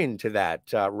thrown into that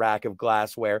rack of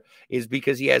glassware is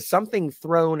because he has something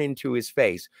thrown into his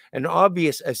face, an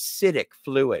obvious acidic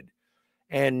fluid.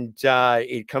 And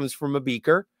it comes from a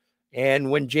beaker. And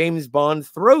when James Bond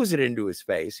throws it into his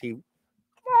face, he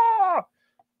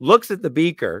looks at the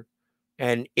beaker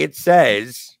and it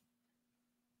says,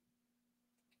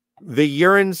 "The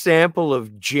urine sample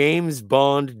of James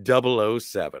Bond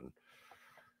 007."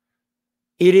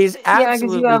 It is Yeah, because you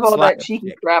absolutely have all that slapstick.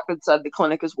 cheeky crap inside the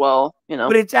clinic as well,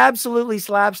 But it's absolutely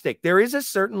slapstick. There is a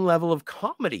certain level of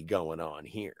comedy going on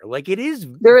here. Like it is.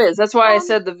 There is. That's why I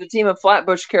said the Fatima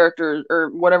Flatbush character,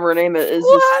 or whatever her name is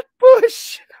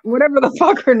Flatbush. Whatever the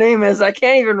fuck her name is. I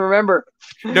can't even remember.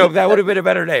 No, that would have been a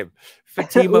better name.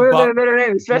 Fatima would have been a better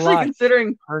name, especially Blush.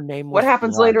 considering Her name was what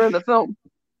happens Blush. later in the film.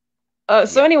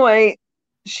 So anyway,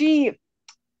 she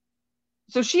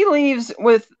leaves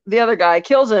with the other guy,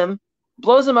 kills him,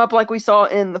 blows him up like we saw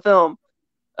in the film.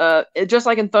 Just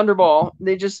like in Thunderball,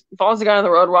 they just follows the guy on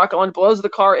the road, rocket launch, blows the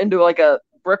car into like a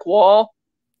brick wall,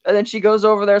 and then she goes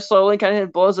over there slowly, kind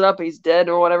of blows it up. He's dead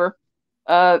or whatever.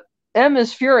 M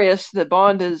is furious that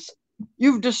Bond is.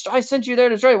 I sent you there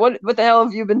to destroy. What the hell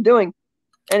have you been doing?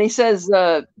 And he says,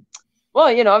 well,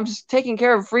 I'm just taking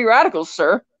care of free radicals,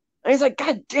 sir. And he's like,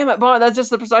 God damn it, Bond, that's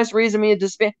just the precise reason me to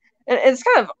disband. And it's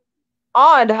kind of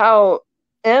odd how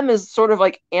M is sort of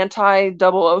like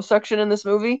anti-00 section in this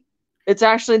movie. It's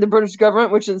actually the British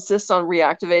government which insists on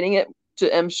reactivating it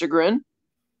to M's chagrin,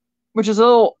 which is a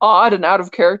little odd and out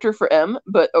of character for M,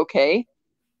 but okay.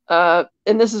 And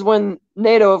this is when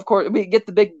NATO, of course, we get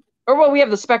we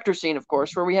have the Spectre scene, of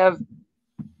course, where we have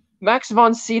Max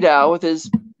von Sydow with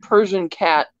his Persian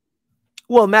cat.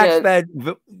 Well,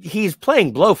 he's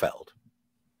playing Blofeld.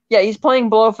 Yeah, he's playing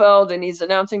Blofeld, and he's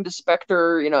announcing to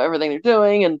Spectre, everything they're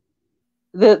doing, and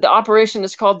the operation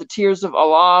is called the Tears of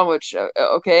Allah, which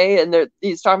okay, and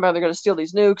he's talking about they're going to steal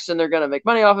these nukes and they're going to make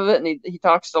money off of it, and he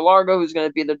talks to Largo, who's going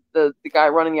to be the guy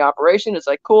running the operation. It's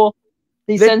like cool.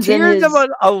 He The sends in Tears his of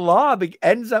Allah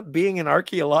ends up being an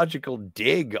archaeological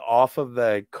dig off of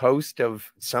the coast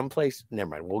of someplace.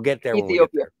 Never mind. We'll get there when we get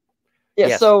Ethiopia. there. Yeah.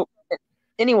 Yes. So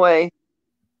anyway,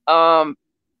 the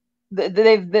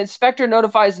inspector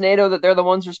notifies NATO that they're the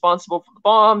ones responsible for the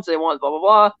bombs. They want blah blah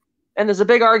blah, and there's a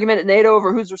big argument at NATO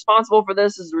over who's responsible for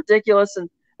this. Is ridiculous, and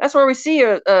that's where we see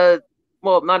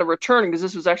well, not a return, because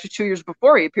this was actually 2 years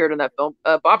before he appeared in that film.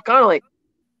 Bob Connolly,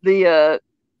 the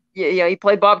he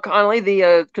played Bob Connolly,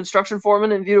 the construction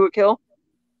foreman in View to a Kill.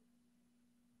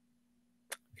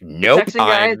 Nope,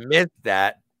 I missed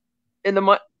that. In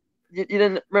the you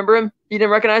didn't remember him? You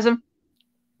didn't recognize him?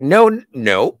 No.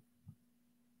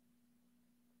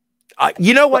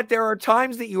 You know what? There are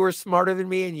times that you are smarter than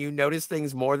me and you notice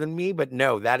things more than me, but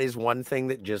no, that is one thing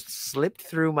that just slipped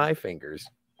through my fingers.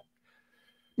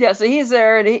 Yeah, so he's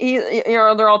there, and he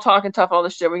they're all talking tough, all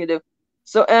this shit we can do.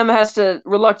 So M has to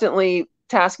reluctantly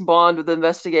task Bond with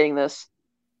investigating this.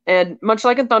 And much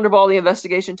like in Thunderball, the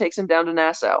investigation takes him down to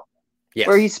Nassau,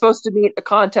 where he's supposed to meet a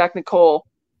contact, Nicole.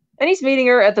 And he's meeting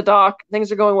her at the dock.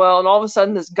 Things are going well. And all of a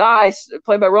sudden, this guy,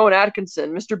 played by Rowan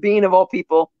Atkinson, Mr. Bean of all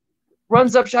people,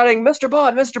 runs up shouting, "Mr.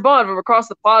 Bond, Mr. Bond," from across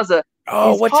the plaza.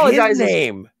 Oh, what's his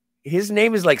name? His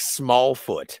name is like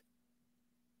Smallfoot.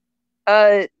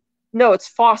 No, it's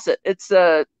Fawcett. It's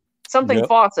something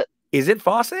Fawcett. Is it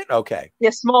Fawcett? Okay. Yeah,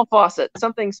 Small Fawcett.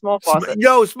 Something Small Fawcett.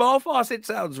 No, Small Fawcett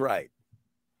sounds right.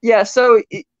 Yeah, so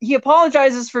he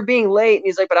apologizes for being late, and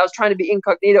he's like, "But I was trying to be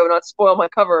incognito, not spoil my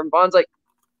cover." And Bond's like,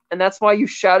 "And that's why you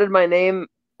shouted my name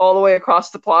all the way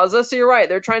across the plaza?" So you're right.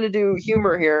 They're trying to do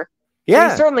humor here. Yeah.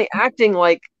 And he's certainly acting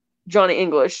like Johnny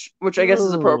English, which I guess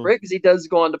is appropriate because he does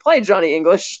go on to play Johnny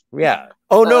English. Yeah.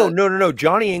 Oh, no.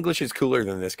 Johnny English is cooler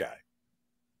than this guy.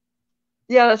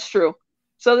 Yeah, that's true.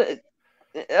 So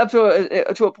up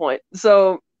to a point.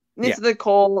 So meets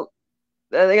Nicole.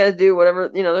 They got to do whatever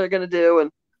they're going to do,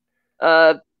 and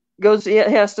he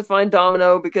has to find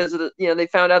Domino because they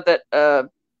found out that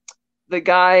the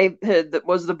guy that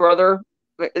was the brother,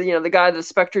 the guy the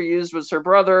Spectre used was her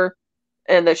brother,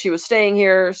 and that she was staying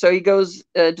here. So he goes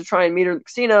to try and meet her at the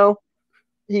casino.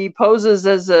 He poses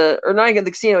as or not at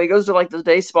the casino. He goes to like the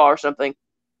day spa or something,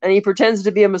 and he pretends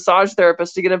to be a massage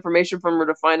therapist to get information from her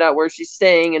to find out where she's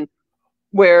staying and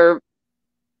where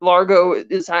Largo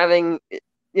is having.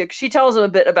 She tells him a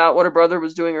bit about what her brother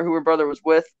was doing or who her brother was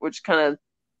with, which kind of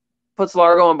puts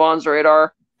Largo on Bond's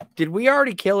radar. Did we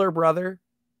already kill her brother?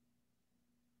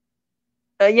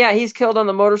 Yeah, he's killed on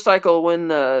the motorcycle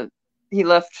when he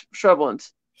left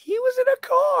Shrublands. He was in a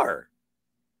car.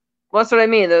 Well, that's what I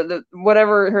mean. The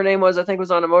whatever her name was, I think,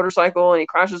 was on a motorcycle, and he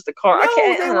crashes the car. No,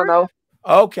 I don't know.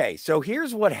 Okay, so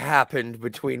here's what happened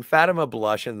between Fatima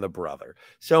Blush and the brother.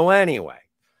 So anyway,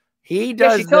 he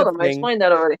does. Yeah, she killed him. I explained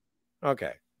that already.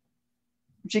 Okay.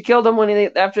 She killed him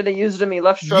after they used him. He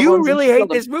left Shrublands. You really hate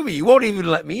this movie. You won't even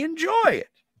let me enjoy it.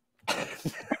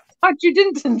 But you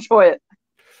didn't enjoy it.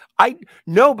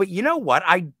 No, but you know what?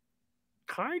 I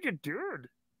kind of did.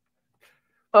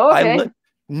 Oh, okay.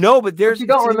 No, but you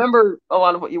don't remember a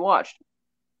lot of what you watched.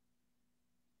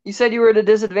 You said you were at a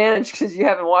disadvantage because you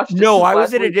haven't watched it. No, I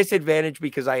was at a disadvantage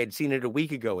because I had seen it a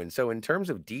week ago. And so in terms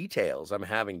of details, I'm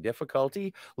having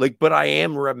difficulty. But I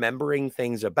am remembering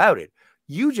things about it.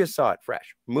 You just saw it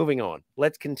fresh. Moving on.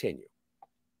 Let's continue.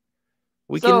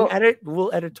 We'll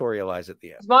editorialize at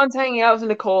the end. Bond's hanging out with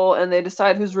Nicole, and they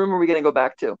decide whose room are we going to go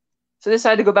back to. So they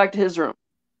decide to go back to his room.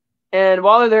 And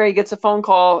while they're there, he gets a phone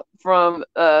call from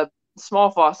Small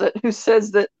Fawcett, who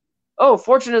says that, "Oh,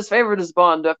 fortune has favored us,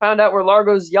 Bond. I found out where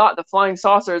Largo's yacht, the Flying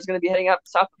Saucer, is going to be heading out to the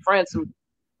south of France. And,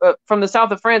 from the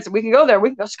south of France, and we can go there. We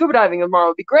can go scuba diving tomorrow.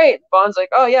 It'd be great." Bond's like,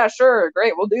 "Oh, yeah, sure.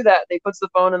 Great. We'll do that." And he puts the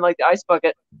phone in like the ice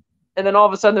bucket. And then all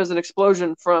of a sudden, there's an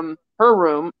explosion from her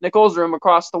room, Nicole's room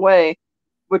across the way,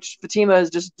 which Fatima has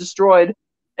just destroyed.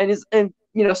 And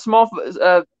Small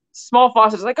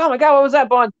Fawcett's like, "Oh my God, what was that,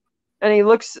 Bond?" And he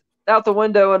looks out the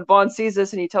window, and Bond sees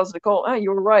this, and he tells Nicole, "Oh,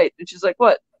 you were right." And she's like,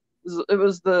 "What?" It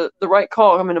was the right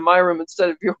call coming to my room instead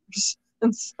of yours.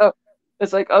 And so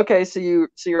it's like, okay, so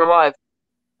you're alive.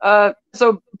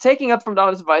 So taking up from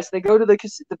Donna's advice, they go to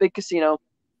the big casino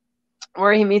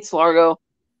where he meets Largo,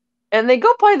 and they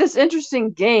go play this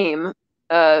interesting game.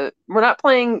 We're not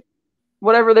playing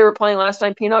whatever they were playing last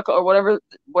time, Pinochle, or whatever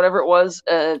it was.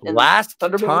 Last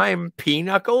time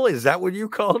Pinochle? Is that what you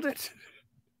called it?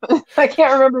 I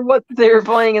can't remember what they were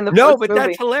playing in the first movie.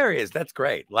 That's hilarious. That's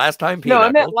great. Last time Pinochle. No,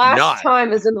 I meant last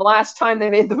time as in the last time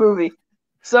they made the movie.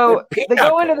 So they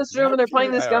go into this room and they're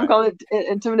playing this game called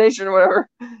Intimidation or whatever.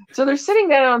 So they're sitting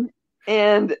down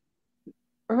or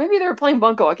maybe they were playing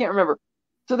Bunko. I can't remember.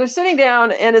 So they're sitting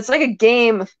down and it's like a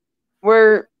game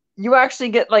where you actually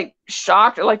get like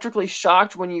shocked, electrically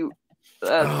shocked when you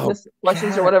miss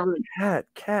questions or whatever.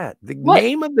 Cat. The What?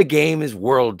 name of the game is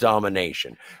world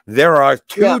domination. There are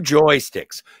two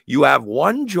joysticks. You have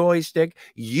one joystick.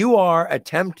 You are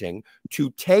attempting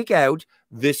to take out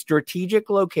the strategic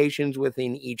locations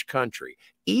within each country.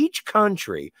 Each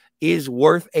country is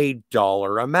worth a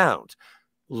dollar amount.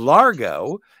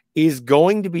 Largo is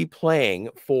going to be playing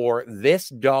for this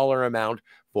dollar amount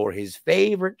for his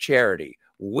favorite charity,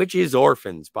 which is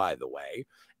orphans, by the way.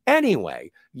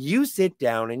 Anyway, you sit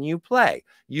down and you play.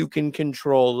 You can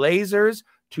control lasers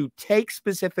to take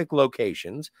specific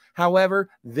locations. However,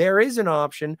 there is an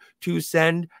option to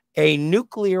send a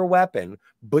nuclear weapon,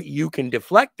 but you can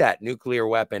deflect that nuclear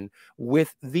weapon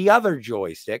with the other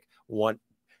joystick,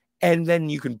 and then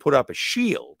you can put up a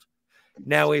shield.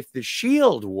 Now, if the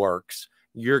shield works,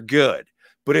 you're good.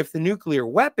 But if the nuclear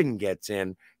weapon gets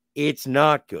in, it's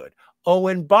not good. Oh,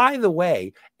 and by the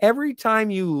way, every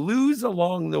time you lose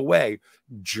along the way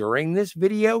during this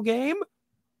video game,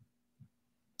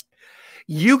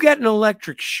 you get an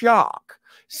electric shock.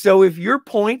 So if your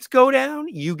points go down,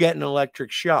 you get an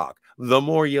electric shock. The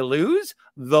more you lose,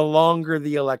 the longer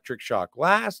the electric shock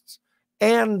lasts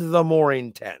and the more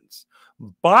intense.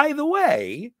 By the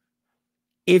way,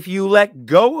 if you let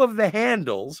go of the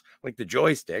handles, like the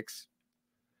joysticks,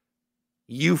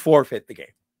 you forfeit the game.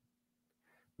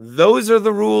 Those are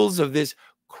the rules of this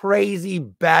crazy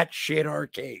batshit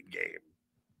arcade game.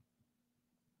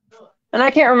 And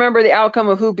I can't remember the outcome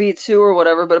of who beats who or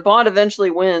whatever, but Bond eventually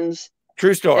wins.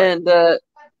 True story. And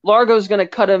Largo's going to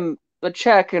cut him a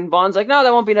check, and Bond's like, no,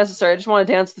 that won't be necessary. I just want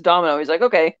to dance the domino. He's like,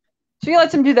 okay. So he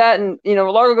lets him do that, and,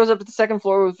 Largo goes up to the second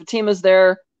floor with Fatima's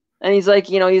there, and he's like,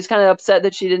 he's kind of upset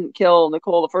that she didn't kill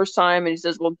Nicole the first time, and he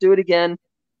says, well, do it again.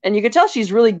 And you can tell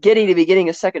she's really giddy to be getting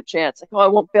a second chance. Like, oh, I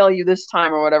won't fail you this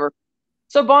time or whatever.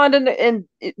 So Bond and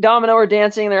Domino are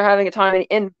dancing. They're having a time.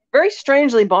 And very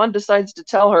strangely, Bond decides to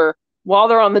tell her while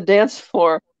they're on the dance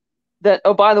floor that,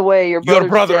 oh, by the way, your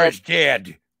brother is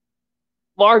dead.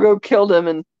 Largo killed him.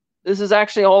 And this is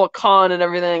actually all a con and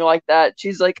everything like that.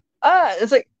 She's like,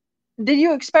 it's like, did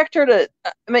you expect her to?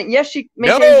 I mean, yes, she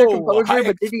maintains her composure,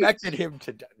 but did you expected him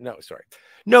to? No, sorry.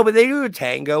 No, but they do a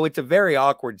tango. It's a very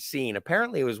awkward scene.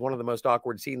 Apparently, it was one of the most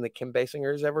awkward scenes that Kim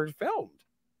Basinger has ever filmed.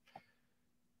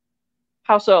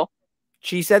 How so?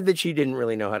 She said that she didn't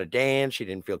really know how to dance. She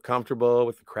didn't feel comfortable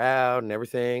with the crowd and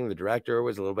everything. The director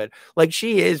was a little bit like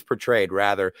she is portrayed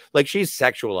rather like she's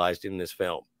sexualized in this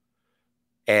film.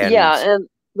 And yeah, and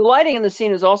the lighting in the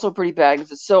scene is also pretty bad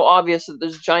because it's so obvious that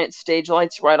there's giant stage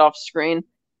lights right off screen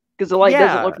because the light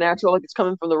doesn't look natural, like it's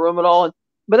coming from the room at all.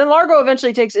 But then Largo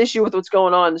eventually takes issue with what's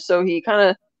going on, so he kind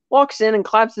of walks in and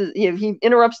claps. He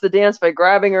interrupts the dance by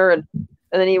grabbing her, and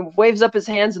then he waves up his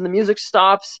hands, and the music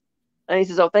stops. And he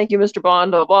says, "Oh, thank you, Mr.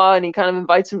 Bond," blah blah. And he kind of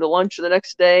invites him to lunch the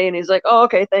next day, and he's like, "Oh,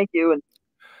 okay, thank you." And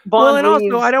Bond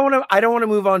leaves. Also, I don't want to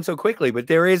move on so quickly, but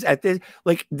there is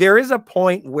there is a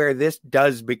point where this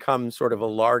does become sort of a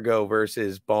Largo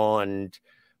versus Bond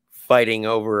fighting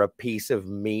over a piece of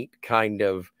meat kind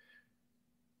of.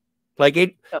 Like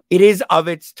it is of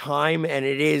its time, and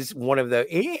it is one of the.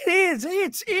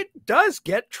 It does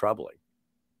get troubling.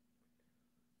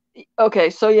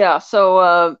 Okay,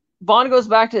 so Bond goes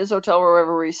back to his hotel or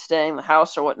wherever he's staying, the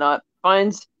house or whatnot.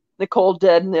 Finds Nicole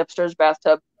dead in the upstairs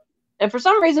bathtub, and for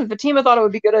some reason, Fatima thought it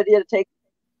would be a good idea to take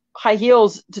high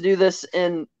heels to do this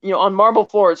on marble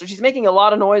floors. So she's making a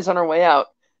lot of noise on her way out.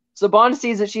 So Bond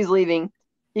sees that she's leaving.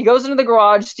 He goes into the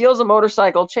garage, steals a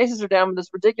motorcycle, chases her down with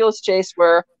this ridiculous chase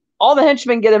where all the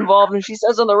henchmen get involved, and she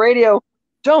says on the radio,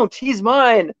 "Don't, he's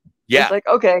mine." Yeah. It's like,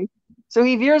 okay. So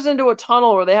he veers into a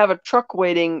tunnel where they have a truck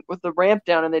waiting with the ramp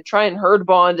down, and they try and herd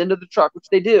Bond into the truck, which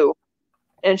they do.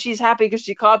 And she's happy because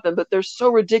she caught them, but they're so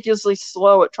ridiculously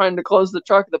slow at trying to close the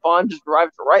truck that Bond just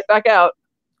drives right back out,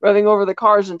 revving over the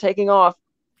cars and taking off,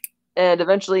 and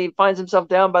eventually finds himself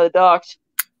down by the docks.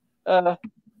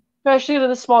 Actually in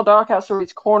this small dockhouse where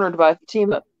he's cornered by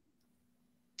Fatima.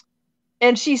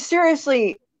 And she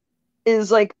seriously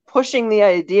is like pushing the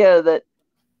idea that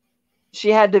she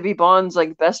had to be Bond's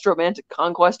like best romantic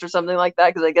conquest or something like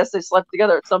that, because I guess they slept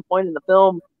together at some point in the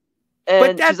film. And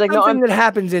but that's she's like, something that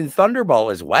happens in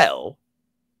Thunderball as well.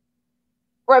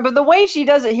 Right, but the way she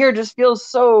does it here just feels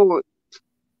so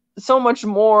much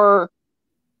more,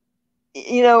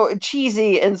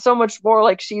 cheesy, and so much more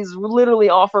like she's literally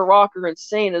off her rocker,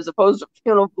 insane, as opposed to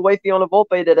the way Fiona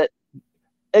Volpe did it.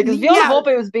 Because Fiona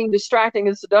Volpe was being distracting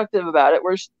and seductive about it,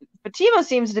 where Fatima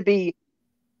seems to be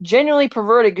genuinely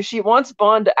perverted because she wants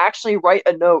Bond to actually write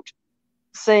a note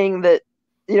saying that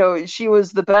she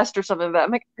was the best or something like that.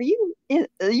 I'm like,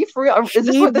 are you for real? Is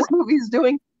this what this movie is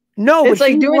doing? No, It's but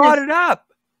like he doing brought this. it up.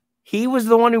 He was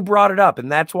the one who brought it up,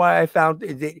 and that's why I found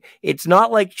it's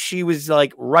not like she was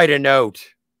like, write a note.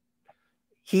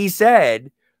 He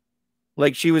said,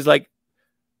 like, she was like,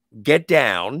 get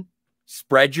down,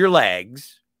 spread your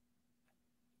legs,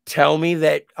 tell me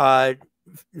that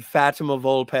Fatima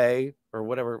Volpe or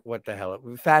whatever, what the hell,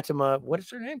 Fatima, what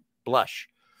is her name? Blush.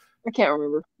 I can't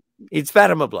remember. It's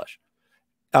Fatima Blush.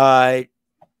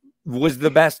 Was the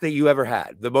best that you ever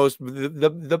had, the most,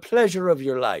 the pleasure of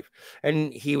your life.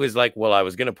 And he was like, well, I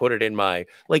was going to put it in my,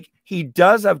 like, he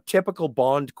does a typical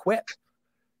Bond quip.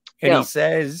 And he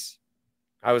says,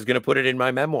 I was going to put it in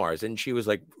my memoirs. And she was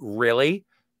like, really?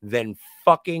 Then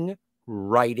fucking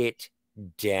write it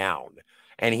down.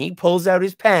 And he pulls out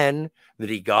his pen that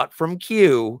he got from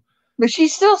Q. But she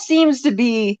still seems to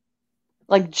be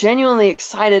like genuinely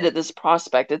excited at this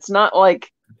prospect. It's not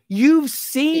like, you've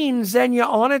seen Xenia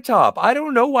Onatopp. I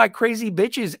don't know why crazy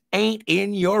bitches ain't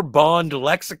in your Bond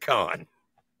lexicon.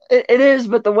 it is,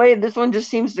 but the way this one just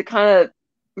seems to kind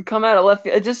of come out of left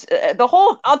field, it just the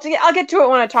whole. I'll get to it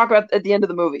when I talk about at the end of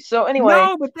the movie. So anyway,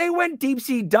 no, but they went deep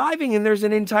sea diving, and there's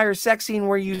an entire sex scene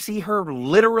where you see her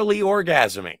literally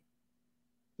orgasming.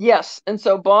 Yes, and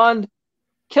so Bond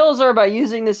kills her by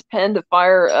using this pen to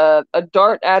fire a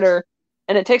dart at her,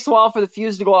 and it takes a while for the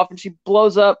fuse to go off, and she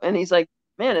blows up, and he's like,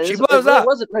 man, it really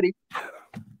wasn't ready.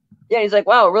 Yeah, he's like,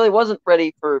 wow, it really wasn't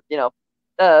ready for,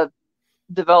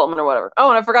 development or whatever. Oh,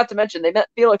 and I forgot to mention, they met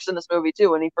Felix in this movie,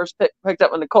 too, when he first picked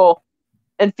up with Nicole.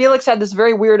 And Felix had this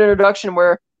very weird introduction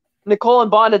where Nicole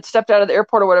and Bond had stepped out of the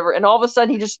airport or whatever, and all of a sudden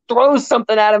he just throws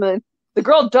something at him, and the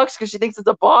girl ducks because she thinks it's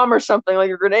a bomb or something,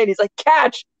 like a grenade. He's like,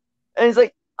 catch! And he's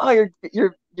like, oh,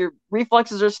 your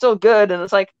reflexes are still good. And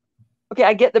it's like, okay,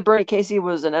 I get that Bernie Casey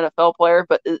was an NFL player,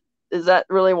 but is that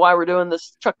really why we're doing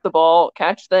this chuck the ball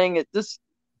catch thing? It's just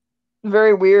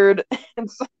very weird.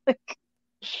 It's like,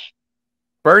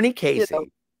 Bernie Casey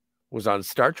was on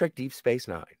Star Trek Deep Space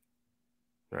Nine.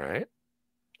 All right.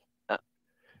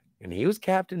 And he was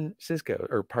Captain Sisko,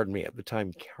 or pardon me, at the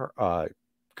time,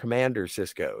 Commander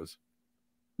Sisko's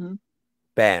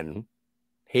Ben,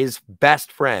 his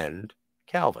best friend,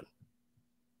 Calvin.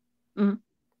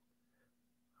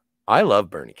 I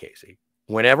love Bernie Casey.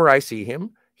 Whenever I see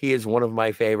him, he is one of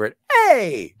my favorite.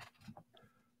 Hey!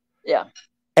 Yeah.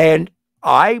 And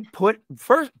I put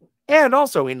first, and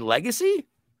also in Legacy,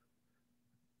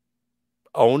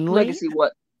 only. Legacy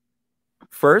what?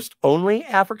 First, only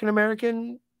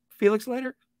African-American Felix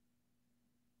Leiter?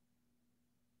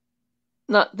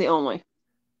 Not the only.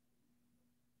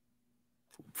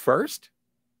 First?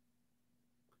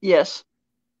 Yes.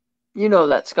 You know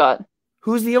that, Scott.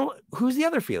 Who's the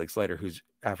other Felix Leiter who's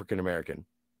African-American?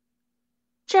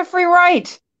 Jeffrey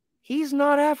Wright. He's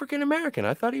not African-American.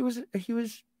 I thought he was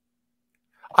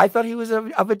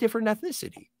of a different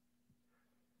ethnicity.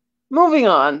 Moving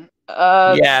on.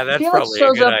 Yeah, that's Felix probably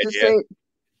shows a good up idea. to save.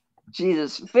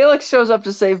 Jesus, Felix shows up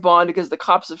to save Bond because the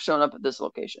cops have shown up at this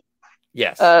location.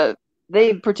 Yes.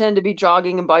 They pretend to be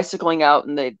jogging and bicycling out,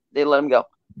 and they let him go.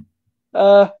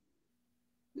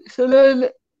 So then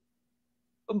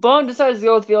Bond decides to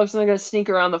go with Felix, and they're going to sneak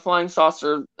around the flying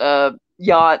saucer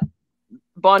yacht.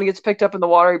 Bond gets picked up in the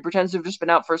water. He pretends to have just been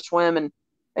out for a swim, and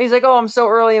he's like, "Oh, I'm so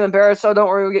early, I'm embarrassed. So don't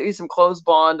worry, we'll get you some clothes."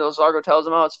 Bond. Largo tells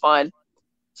him, "Oh, it's fine."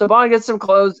 So Bond gets some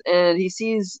clothes, and he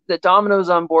sees that Domino's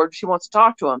on board. She wants to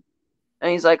talk to him, and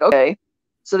he's like, "Okay."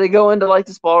 So they go into like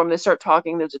this ballroom. They start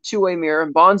talking. There's a two-way mirror,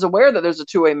 and Bond's aware that there's a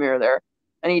two-way mirror there,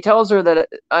 and he tells her that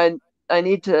I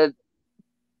need to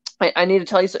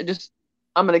tell you.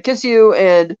 I'm gonna kiss you,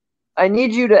 and I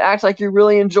need you to act like you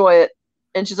really enjoy it.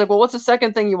 And she's like, "Well, what's the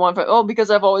second thing you want?" Oh,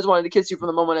 because I've always wanted to kiss you from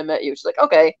the moment I met you. She's like,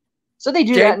 "Okay." So they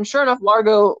do that, and sure enough,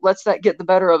 Largo lets that get the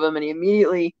better of him, and he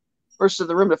immediately bursts to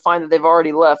the room to find that they've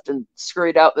already left and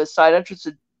scurried out this side entrance.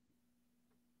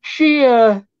 She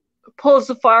pulls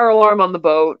the fire alarm on the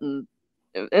boat, and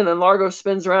then Largo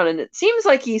spins around, and it seems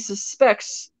like he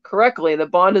suspects correctly that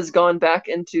Bond has gone back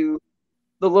into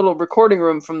the little recording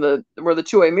room from where the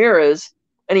two-way mirror is,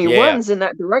 and he runs in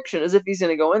that direction as if he's going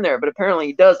to go in there, but apparently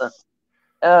he doesn't.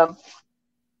 So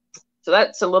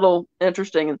that's a little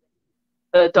interesting.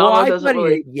 Doesn't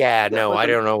really. Yeah, no, I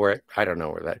don't know where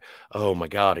that. Oh my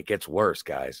God, it gets worse,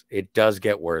 guys. It does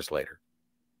get worse later.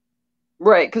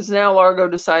 Right, because now Largo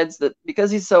decides that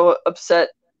because he's so upset,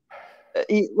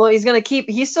 he's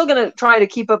still gonna try to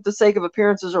keep up the sake of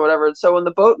appearances or whatever. So when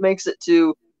the boat makes it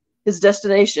to his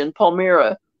destination,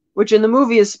 Palmyra, which in the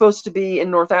movie is supposed to be in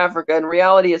North Africa, in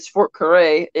reality it's Fort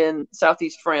Carré in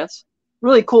southeast France.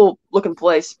 Really cool looking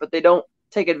place, but they don't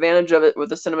take advantage of it with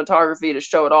the cinematography to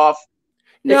show it off.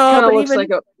 No, it kind of but looks like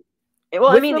Well,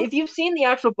 I with mean, them. if you've seen the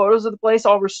actual photos of the place,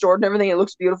 all restored and everything, it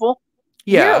looks beautiful.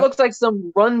 Here, it Yeah, looks like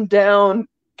some rundown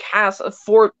a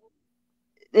fort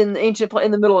in in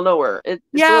the middle of nowhere. It's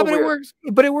a yeah, little but it weird. works.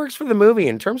 But it works for the movie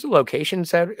in terms of location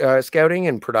scouting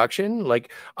and production.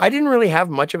 Like, I didn't really have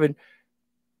much of it.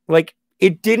 Like,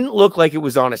 it didn't look like it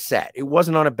was on a set. It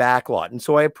wasn't on a back lot, and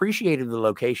so I appreciated the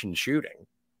location shooting.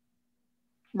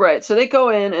 Right. So they go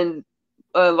in, and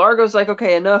Largo's like,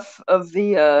 okay, enough of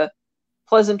the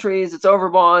pleasantries. It's over,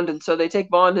 Bond. And so they take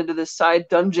Bond into this side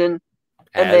dungeon,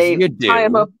 and As they you tie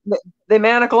him up. do. They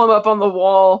manacle him up on the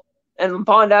wall. And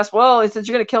Bond asks, well, he says,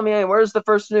 you're going to kill me. Where's the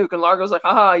first nuke? And Largo's like,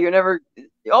 haha, you're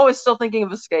always still thinking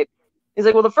of escape. He's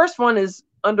like, well, the first one is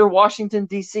under Washington,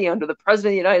 D.C., under the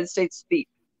President of the United States' feet.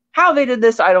 How they did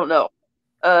this, I don't know.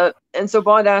 And so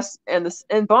Bond asks,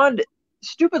 and Bond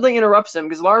stupidly interrupts him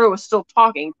because Largo was still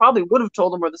talking. Probably would have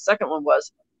told him where the second one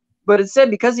was. But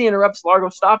instead, because he interrupts, Largo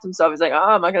stops himself. He's like,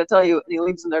 I'm not going to tell you. And he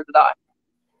leaves him there to die.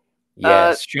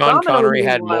 Yes, Sean Domino, Connery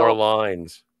had more meanwhile,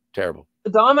 lines. Terrible.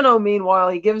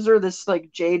 he gives her this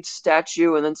like jade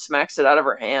statue and then smacks it out of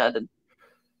her hand, and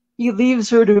he leaves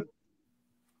her to.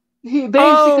 He Oh,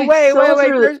 basically wait. sells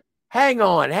her. Hang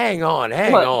What?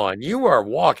 on. You are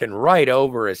walking right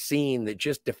over a scene that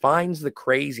just defines the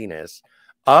craziness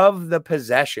of the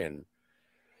possession,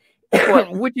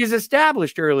 What? which is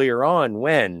established earlier on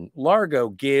when Largo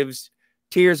gives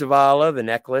Tears of Allah the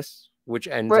necklace, which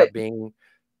ends Right. up being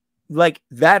like,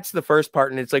 that's the first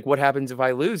part. And it's like, what happens if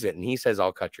I lose it? And he says,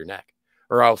 I'll cut your neck,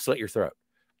 or I'll slit your throat.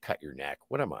 Cut your neck.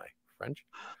 What am I, French?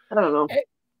 I don't know.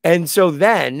 And so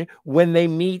then when they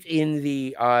meet in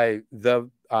the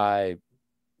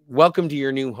welcome to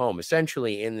your new home,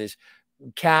 essentially in this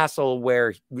castle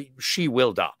where she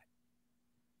will die,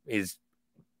 is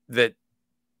that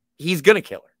he's going to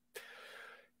kill her.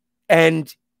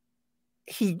 And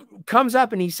he comes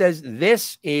up and he says,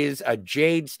 this is a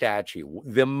jade statue,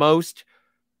 the most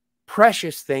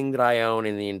precious thing that I own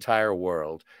in the entire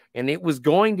world. And it was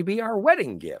going to be our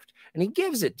wedding gift. And he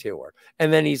gives it to her.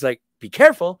 And then he's like, be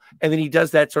careful. And then he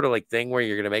does that sort of like thing where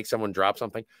you're going to make someone drop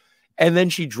something. And then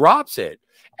she drops it.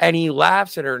 And he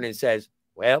laughs at her and he says,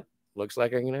 well, looks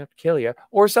like I'm going to have to kill you,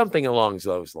 or something along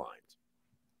those lines.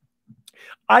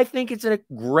 I think it's a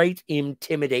great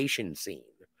intimidation scene.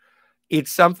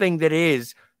 It's something that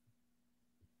is,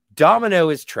 Domino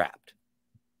is trapped.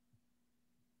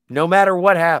 No matter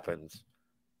what happens,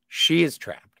 she is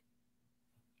trapped.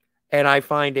 And I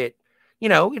find it,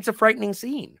 it's a frightening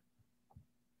scene.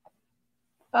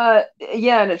 Yeah,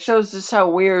 and it shows just how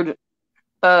weird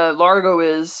Largo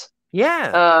is.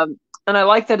 Yeah. And I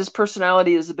like that his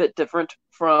personality is a bit different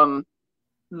from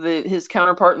his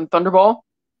counterpart in Thunderball.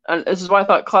 And this is why I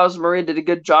thought Klaus Maria did a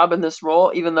good job in this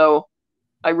role, even though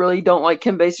I really don't like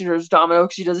Kim Basinger's Domino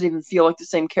because she doesn't even feel like the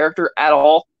same character at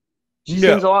all. She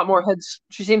seems a lot more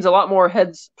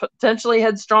potentially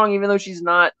headstrong, even though she's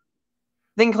not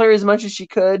thinking clear as much as she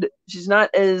could. She's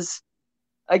not as,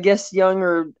 I guess, young,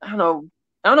 or I don't know.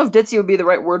 I don't know if ditzy would be the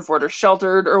right word for it, or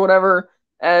sheltered or whatever,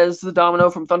 as the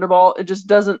Domino from Thunderball. It just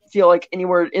doesn't feel like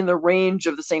anywhere in the range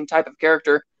of the same type of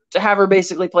character to have her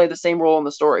basically play the same role in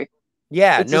the story.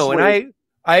 Yeah, It's no, and weird.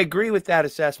 I agree with that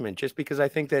assessment, just because I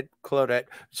think that Claudette,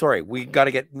 sorry, we'll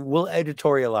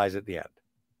editorialize at the end.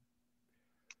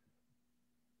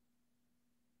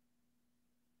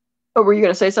 Oh, were you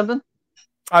going to say something?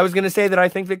 I was going to say that I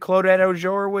think that Claudette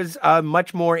Auger was a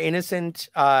much more innocent,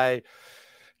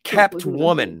 kept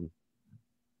woman.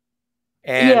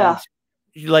 And Yeah.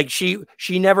 like she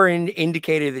never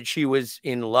indicated that she was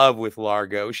in love with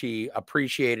Largo. She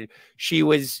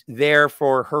was there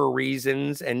for her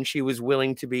reasons, and she was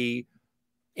willing to be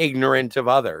ignorant of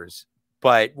others.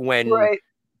 But when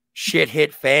shit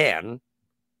hit fan,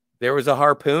 there was a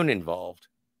harpoon involved.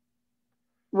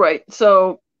 Right.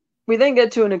 So we then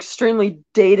get to an extremely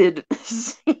dated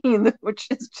scene, which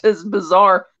is just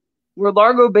bizarre, where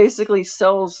Largo basically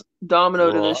sells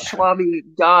Domino to this schlubby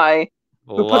guy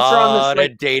who puts her on this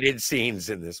of dated scenes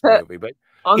in this movie. But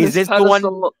is this the one?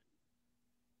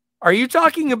 Are you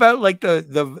talking about like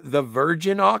the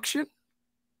Virgin auction?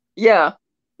 Yeah.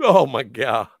 Oh my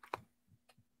god.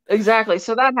 Exactly.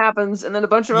 So that happens, and then a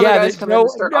bunch of other guys come in and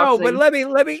start auctioning. But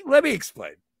let me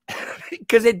explain,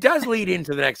 because it does lead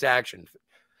into the next action.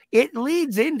 It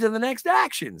leads into the next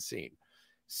action scene.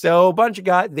 So a bunch of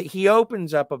guys, he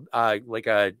opens up like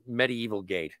a medieval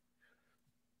gate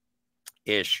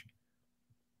ish,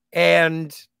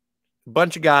 and a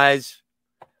bunch of guys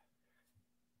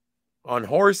on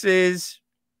horses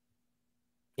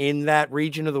in that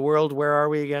region of the world. Where are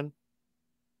we again?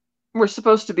 We're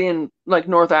supposed to be in like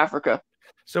North Africa.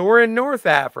 So we're in North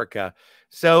Africa.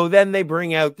 So then they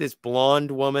bring out this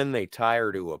blonde woman. They tie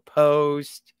her to a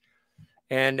post,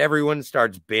 and everyone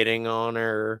starts bidding on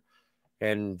her.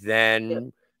 And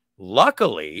then,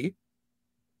 luckily,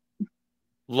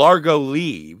 Largo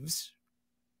leaves.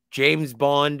 James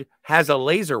Bond has a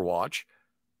laser watch.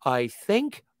 I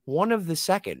think one of the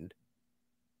second.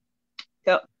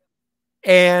 Yep.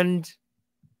 And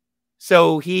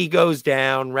so he goes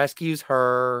down, rescues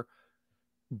her,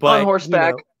 but on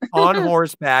horseback, on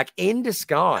horseback in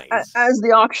disguise. As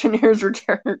the auctioneers are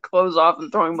tearing her clothes off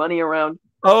and throwing money around.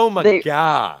 Oh my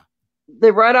God.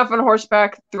 They ride off on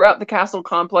horseback throughout the castle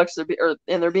complex, and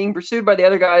they're being pursued by the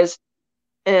other guys.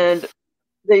 And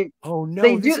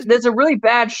there's a really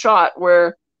bad shot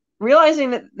where,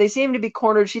 realizing that they seem to be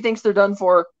cornered, she thinks they're done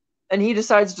for, and he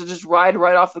decides to just ride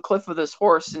right off the cliff with his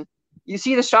horse. And you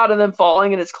see the shot of them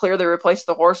falling, and it's clear they replaced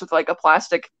the horse with like a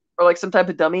plastic or like some type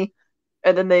of dummy.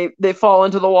 And then they fall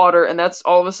into the water, and that's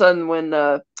all of a sudden when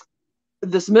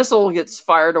this missile gets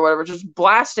fired or whatever, just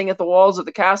blasting at the walls of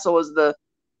the castle as the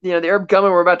Arab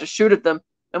gunmen were about to shoot at them.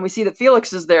 And we see that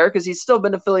Felix is there because he's still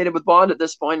been affiliated with Bond at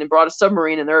this point and brought a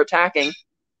submarine, and they're attacking.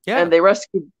 Yeah. And they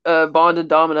rescue Bond and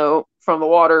Domino from the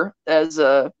water as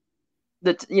the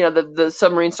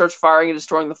submarine starts firing and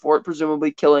destroying the fort,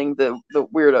 presumably killing the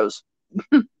weirdos.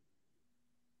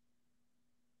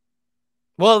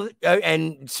 Well,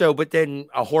 but then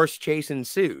a horse chase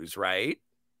ensues, right?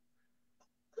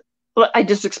 Well, I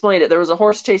just explained it. There was a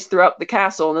horse chase throughout the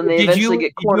castle, and then they eventually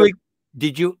get cornered.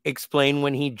 Did you explain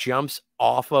when he jumps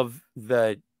off of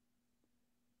the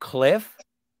cliff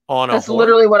on a horse? That's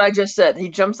literally what I just said. He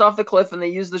jumps off the cliff, and they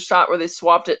use the shot where they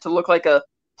swapped it to look like a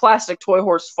plastic toy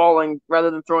horse falling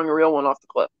rather than throwing a real one off the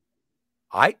cliff.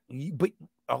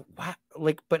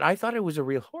 But I thought it was a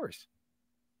real horse.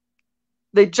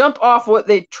 They jump off what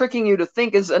they're tricking you to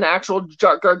think is an actual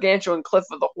gargantuan cliff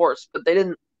of the horse, but they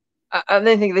didn't. I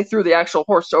didn't think they threw the actual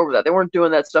horse over that. They weren't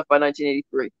doing that stuff by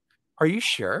 1983. Are you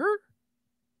sure?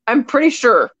 I'm pretty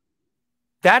sure.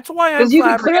 That's why I'm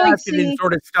flabbergasted and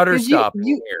sort of stutter stop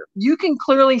here. You can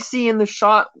clearly see in the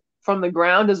shot from the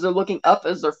ground as they're looking up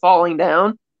as they're falling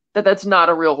down that's not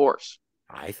a real horse.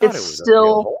 I thought it was a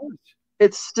real horse.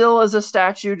 It's still as a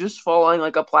statue just falling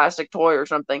like a plastic toy or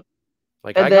something.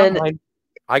 Like,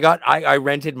 I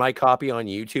rented my copy on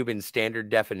YouTube in standard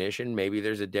definition. Maybe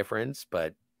there's a difference,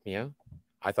 but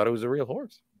I thought it was a real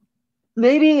horse.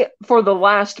 Maybe for the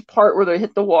last part where they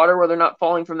hit the water, where they're not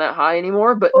falling from that high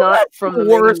anymore, but not from the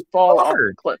worst fall off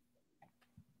the cliff.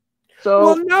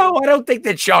 So, no, I don't think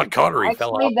that Sean Connery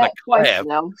fell off the cliff.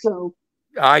 Now, so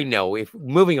I know.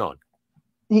 Moving on,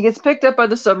 he gets picked up by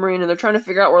the submarine, and they're trying to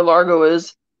figure out where Largo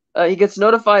is. He gets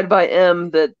notified by M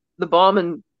that the bomb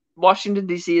in Washington,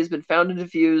 D.C. has been found and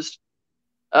defused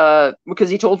because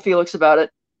he told Felix about it.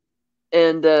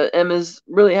 And M is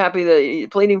really happy that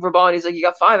pleading for Bond. He's like, you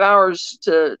got 5 hours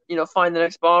to, find the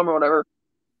next bomb or whatever.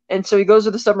 And so he goes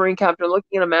to the submarine captain,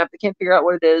 looking at a map. They can't figure out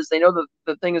what it is. They know that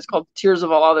the thing is called Tears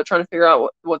of Allah. They're trying to figure out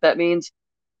what that means.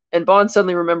 And Bond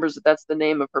suddenly remembers that that's the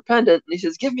name of her pendant. And he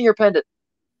says, give me your pendant.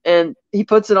 And he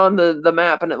puts it on the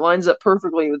map, and it lines up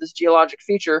perfectly with this geologic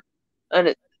feature.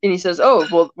 And he says, oh,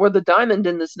 well, where the diamond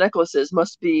in this necklace is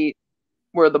must be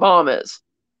where the bomb is.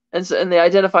 And they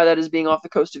identify that as being off the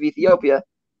coast of Ethiopia.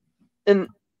 And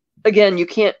again, you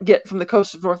can't get from the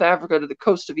coast of North Africa to the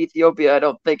coast of Ethiopia, I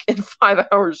don't think, in 5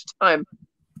 hours' time,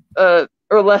 or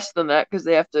less than that, because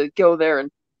they have to go there. And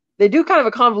they do kind of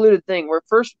a convoluted thing where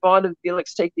first Bond and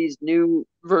Felix take these new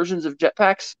versions of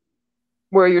jetpacks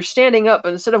where you're standing up,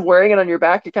 and instead of wearing it on your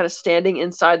back, you're kind of standing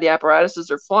inside the apparatus as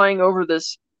they're flying over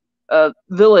this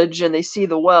village, and they see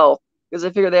the well, because they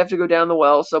figure they have to go down the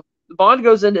well. So Bond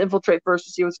goes in to infiltrate first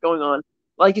to see what's going on.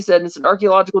 Like you said, it's an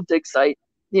archaeological dig site,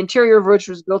 the interior of which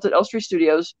was built at Elstree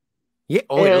Studios. Yeah,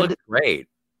 it looks great.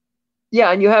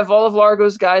 Yeah, and you have all of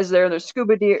Largo's guys there in their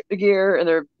scuba gear, and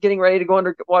they're getting ready to go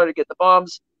underwater to get the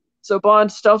bombs. So Bond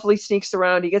stealthily sneaks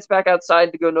around. He gets back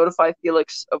outside to go notify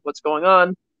Felix of what's going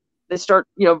on. They start,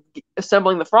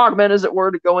 assembling the frogmen, as it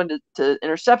were, to go in to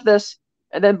intercept this.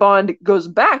 And then Bond goes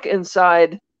back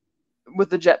inside with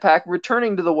the jetpack,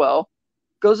 returning to the well,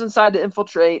 goes inside to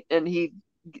infiltrate, and he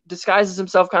disguises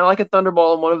himself kind of like a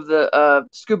Thunderball in one of the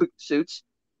scuba suits.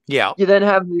 Yeah. You then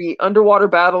have the underwater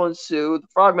battle ensue. The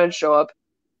frogmen show up.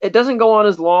 It doesn't go on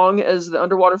as long as the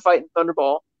underwater fight in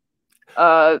Thunderball.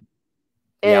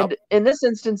 In this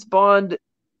instance, Bond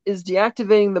is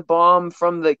deactivating the bomb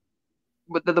from the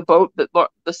boat,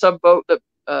 the subboat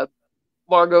that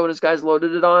Largo and his guys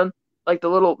loaded it on, like the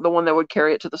one that would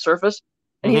carry it to the surface.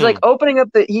 And he's like opening up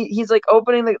he's like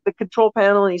opening the control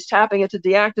panel, and he's tapping it to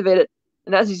deactivate it.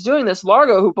 And as he's doing this,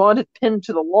 Largo, who Bond had pinned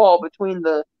to the wall between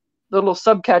the little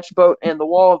subcatch boat and the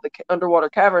wall of the underwater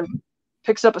cavern,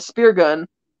 picks up a spear gun,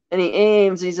 and he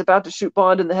aims, and he's about to shoot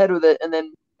Bond in the head with it, and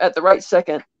then at the right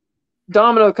second,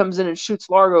 Domino comes in and shoots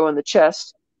Largo in the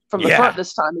chest from the front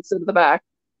this time instead of the back.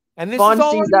 And this Bond is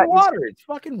all sees that. underwater. It's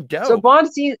fucking dope. So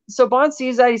Bond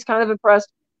sees that. He's kind of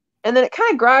impressed, and then it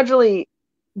kind of gradually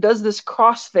does this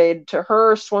crossfade to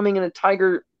her swimming in a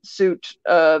tiger suit,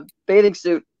 bathing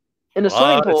suit, in a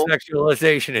swimming pool.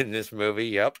 Sexualization in this movie.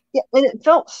 Yep. Yeah, and it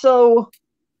felt so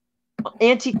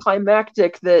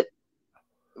anticlimactic that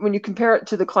when you compare it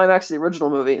to the climax of the original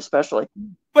movie, especially.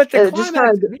 But the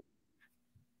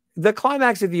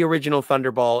climax of the original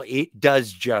Thunderball, it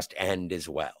does just end as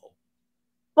well.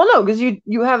 Well, no, because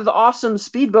you have the awesome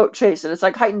speedboat chase, and it's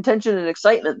like heightened tension and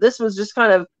excitement. This was just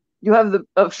kind of, you have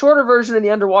a shorter version of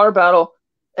the underwater battle,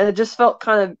 and it just felt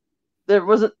kind of,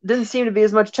 didn't seem to be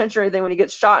as much tension or anything when he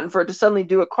gets shot, and for it to suddenly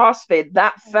do a crossfade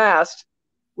that fast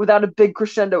without a big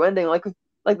crescendo ending, like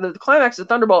the climax of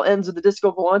Thunderball ends with the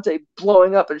Disco Volante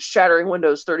blowing up and shattering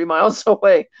windows 30 miles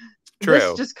away. True.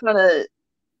 This just kind of,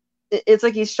 it's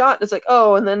like he's shot, and it's like,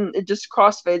 oh, and then it just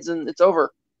crossfades and it's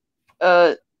over.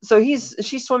 So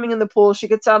she's swimming in the pool. She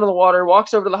gets out of the water,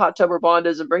 walks over to the hot tub where Bond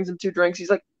is, and brings him 2 drinks. He's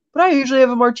like, but I usually have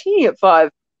a martini at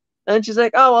 5. And she's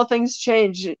like, oh, well, things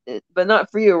change, but not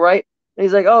for you, right? And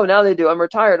he's like, oh, now they do. I'm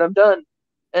retired. I'm done.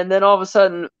 And then all of a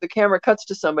sudden, the camera cuts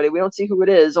to somebody. We don't see who it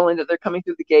is, only that they're coming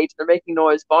through the gate. They're making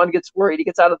noise. Bond gets worried. He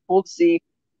gets out of the pool to see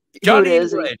who it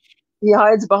is. He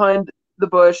hides behind the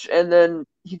bush, and then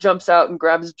he jumps out and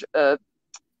grabs a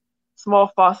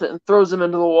small faucet and throws him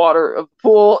into the water of the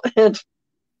pool. And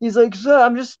he's like, sir,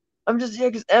 I'm just here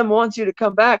because M wants you to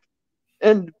come back,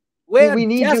 and we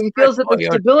need you. He feels that the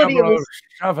stability of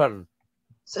this,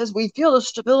 says, we feel the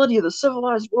stability of the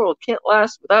civilized world can't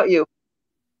last without you.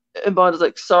 And Bond is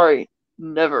like, sorry,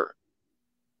 never.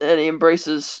 And he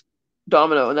embraces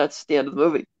Domino, and that's the end of the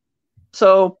movie.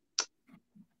 So,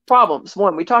 problems.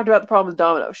 1, we talked about the problem with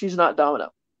Domino. She's not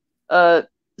Domino.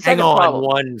 Hang on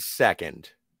 1 second.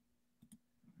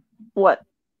 What?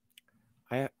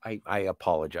 I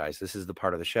apologize. This is the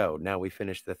part of the show. Now we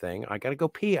finished the thing. I gotta go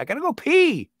pee. All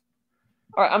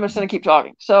right, I'm just gonna keep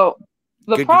talking. So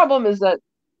the problem is that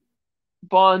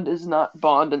Bond is not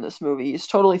Bond in this movie. He's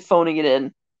totally phoning it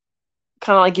in,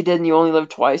 kind of like he did in You Only Live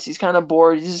Twice. He's kind of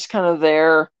bored. He's just kind of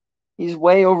there. He's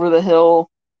way over the hill.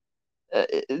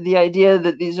 The idea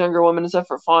that these younger women and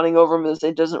stuff are fawning over him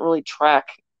it doesn't really track.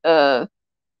 I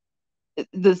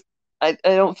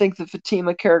don't think the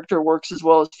Fatima character works as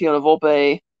well as Fiona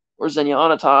Volpe or Xenia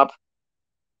Onatopp.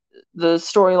 The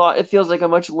storyline, it feels like a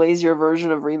much lazier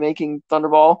version of remaking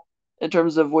Thunderball in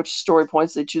terms of which story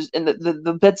points they choose, and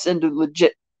the bits into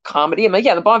legit comedy. I mean,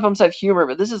 yeah, the Bond films have humor,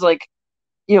 but this is like,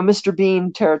 Mr.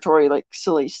 Bean territory, like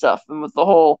silly stuff, and with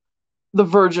the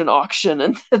Virgin auction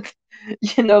and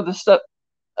the stuff.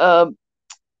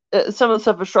 Some of the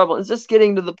stuff is trouble. It's just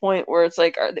getting to the point where it's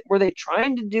like, were they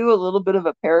trying to do a little bit of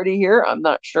a parody here? I'm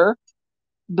not sure,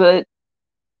 but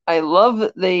I love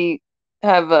that they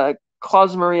have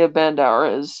Klaus Maria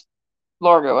Bandauer as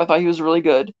Largo. I thought he was really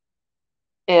good,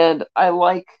 and I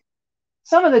like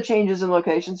some of the changes in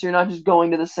locations. You're not just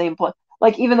going to the same place.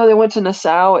 Like, even though they went to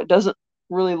Nassau, it doesn't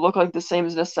really look like the same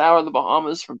as Nassau or the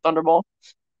Bahamas from Thunderball.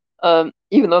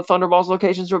 Even though Thunderball's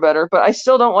locations were better, but I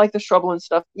still don't like the Shrubland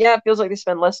stuff. Yeah, it feels like they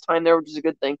spend less time there, which is a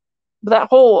good thing. But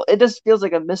it just feels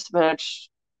like a mismatched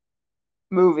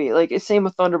movie. Like, it's same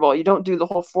with Thunderball. You don't do the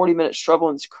whole 40-minute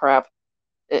Shrublands crap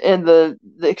and the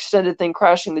extended thing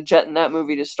crashing the jet in that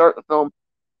movie to start the film,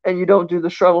 and you don't do the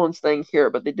Shrublands thing here,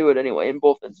 but they do it anyway in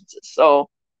both instances. So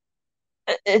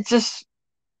it just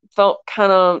felt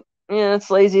kind of, it's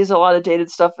lazy. There's a lot of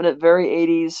dated stuff in it, very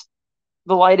 80s.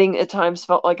 The lighting at times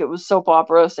felt like it was soap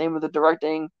opera. Same with the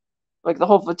directing. Like the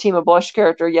whole Fatima Blush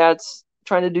character, yeah, it's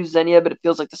trying to do Xenia, but it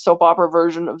feels like the soap opera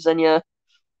version of Xenia.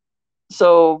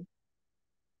 So,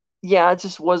 yeah, it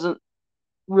just wasn't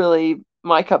really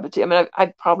my cup of tea. I mean,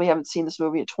 I probably haven't seen this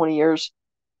movie in 20 years.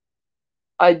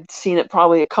 I'd seen it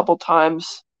probably a couple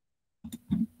times.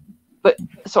 But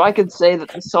so I could say that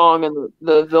the song and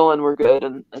the villain were good,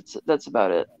 and that's about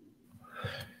it.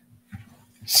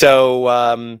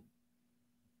 So,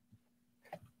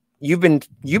 You've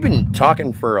been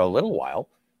talking for a little while,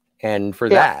 and for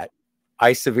that,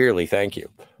 I severely thank you.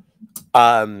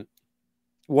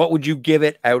 What would you give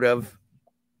it out of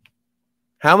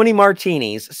how many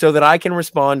martinis so that I can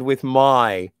respond with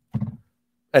my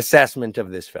assessment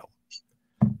of this film?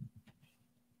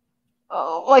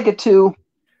 Like a 2.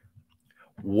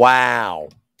 Wow.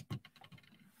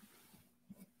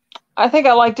 I think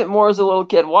I liked it more as a little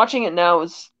kid. Watching it now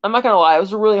I'm not going to lie, it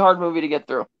was a really hard movie to get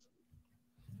through.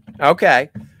 Okay.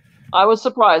 I was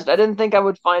surprised. I didn't think I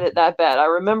would find it that bad. I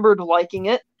remembered liking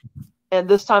it, and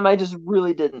this time I just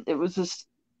really didn't. It was just,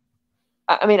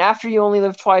 I mean, After You Only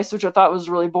Live Twice, which I thought was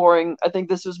really boring, I think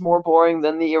this was more boring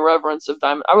than the irreverence of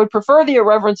Diamond. I would prefer the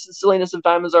irreverence and silliness of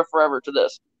Diamonds Are Forever to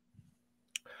this.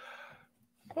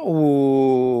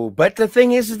 Oh, but the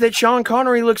thing is that Sean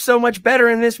Connery looks so much better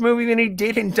in this movie than he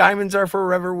did in Diamonds Are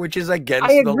Forever, which is against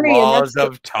the laws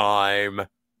of time.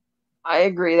 I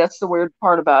agree. That's the weird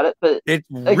part about it. But it's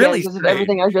again, really because of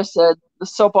everything I just said, the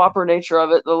soap opera nature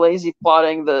of it, the lazy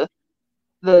plotting,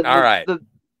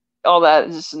 all that.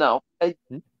 Just no.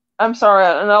 I'm sorry,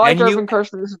 and I like Irvin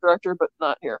Kershner as a director, but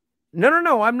not here.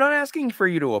 No. I'm not asking for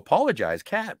you to apologize,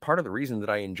 Kat. Part of the reason that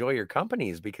I enjoy your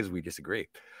company is because we disagree.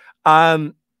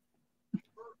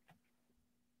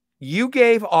 You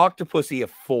gave Octopussy a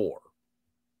 4.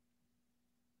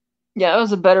 Yeah, it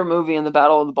was a better movie in the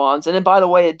Battle of the Bonds. And then, by the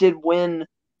way, it did win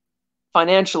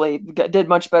financially, did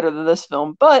much better than this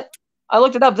film. But I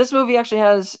looked it up. This movie actually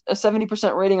has a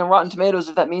 70% rating on Rotten Tomatoes,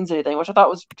 if that means anything, which I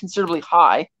thought was considerably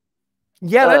high.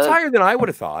 Yeah, that's higher than I would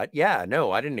have thought. Yeah,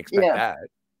 no, I didn't expect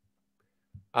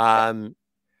that.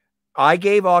 I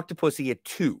gave Octopussy a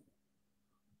 2.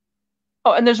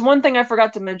 Oh, and there's one thing I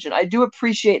forgot to mention. I do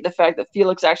appreciate the fact that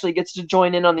Felix actually gets to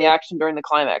join in on the action during the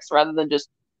climax, rather than just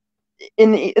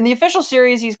in the official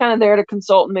series. He's kind of there to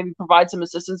consult and maybe provide some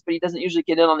assistance, but he doesn't usually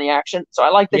get in on the action. So I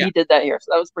like that he did that here.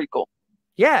 So that was pretty cool.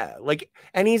 Yeah,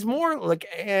 and he's more like,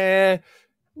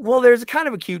 well, there's a kind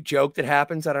of a cute joke that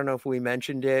happens. I don't know if we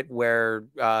mentioned it, where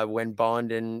when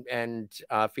Bond and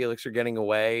Felix are getting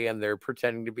away and they're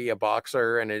pretending to be a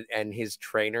boxer and his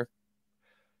trainer.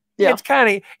 Yeah,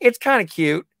 it's kind of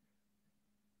cute.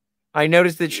 I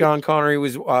noticed that Sean Connery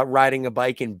was riding a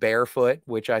bike in barefoot,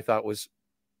 which I thought was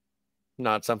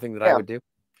not something that I would do.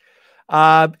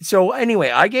 So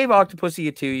anyway, I gave Octopussy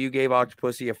a 2. You gave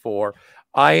Octopussy a 4.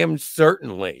 I am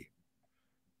certainly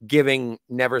giving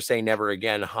Never Say Never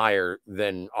Again higher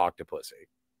than Octopussy.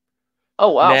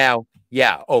 Oh, wow. Now,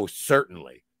 yeah. Oh,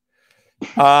 certainly.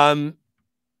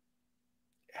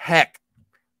 Heck,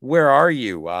 where are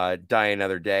you? Die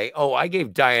Another Day. Oh, I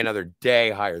gave Die Another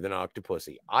Day higher than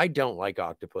Octopussy. I don't like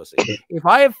Octopussy. If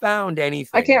I have found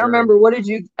anything, I can't remember. What did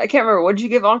you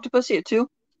give Octopussy a 2?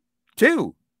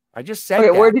 2. I just said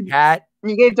that. Where did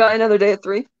you gave Die Another Day a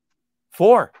 3?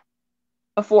 4.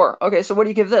 A 4. Okay, so what do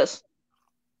you give this?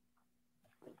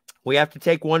 We have to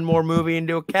take one more movie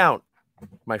into account,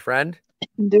 my friend.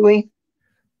 Do we?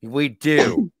 We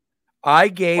do. I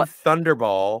gave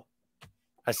Thunderball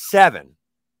a 7,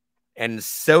 and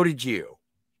so did you.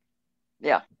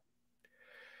 Yeah.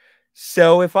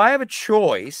 So if I have a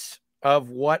choice of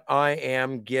what I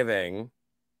am giving,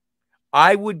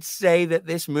 I would say that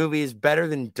this movie is better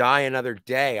than Die Another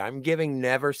Day. I'm giving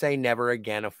Never Say Never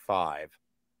Again a 5.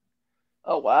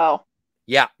 Oh, wow.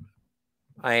 Yeah.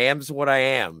 I am's what I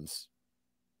am's.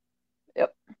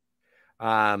 Yep.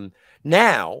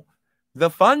 Now, the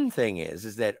fun thing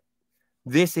is that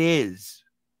this is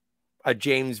a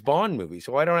James Bond movie,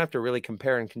 so I don't have to really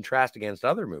compare and contrast against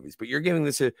other movies, but you're giving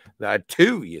this a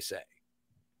 2, you say?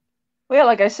 Well, yeah,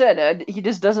 like I said, he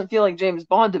just doesn't feel like James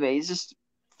Bond to me. He's just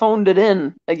phoned it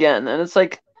in again, and it's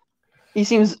like he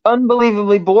seems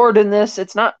unbelievably bored in this.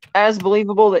 It's not as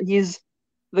believable that he's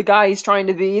the guy he's trying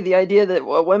to be. The idea that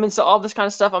women saw all this kind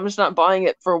of stuff, I'm just not buying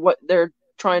it for what they're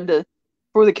trying to,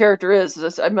 for who the character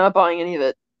is. I'm not buying any of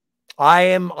it. I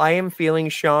am feeling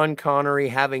Sean Connery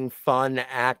having fun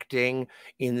acting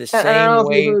in the same way. I don't know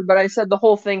if you heard, but I said the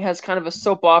whole thing has kind of a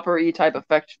soap opera-y type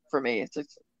effect for me.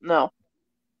 It's no.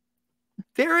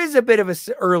 There is a bit of a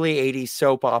early 80s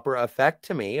soap opera effect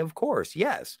to me, of course.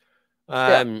 Yes.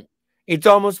 It's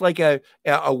almost like a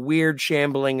weird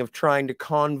shambling of trying to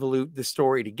convolute the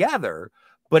story together,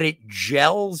 but it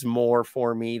gels more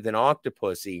for me than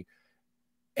Octopussy,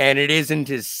 and it isn't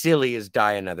as silly as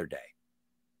Die Another Day.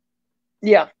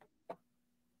 Yeah.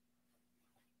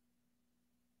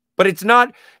 But it's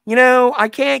not, I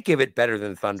can't give it better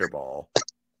than Thunderball.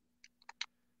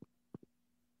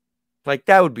 Like,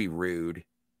 that would be rude.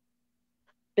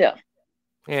 Yeah.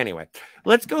 Anyway,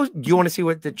 let's go. Do you want to see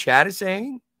what the chat is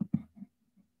saying?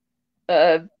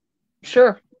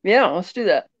 Sure. Yeah, let's do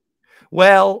that.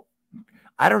 Well,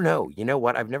 I don't know. You know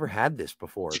what? I've never had this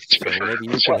before, so maybe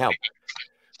you can help.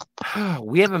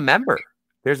 We have a member.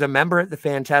 There's a member at the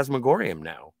Fantasmagorium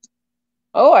now.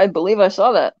 Oh, I believe I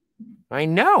saw that. I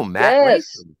know, Matt.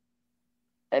 Yes.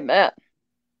 Hey, Matt.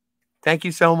 Thank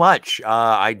you so much.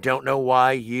 I don't know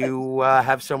why you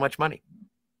have so much money.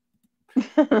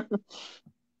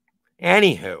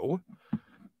 Anywho.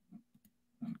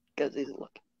 Because he's looking.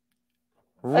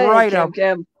 Right up.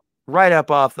 Cam. right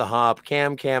up off the hop,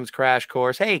 Cam's Crash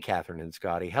Course. Hey, Catherine and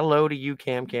Scotty. Hello to you,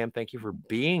 Cam. Thank you for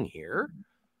being here.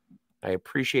 I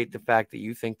appreciate the fact that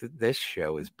you think that this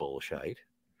show is bullshit.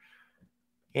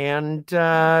 And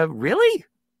really?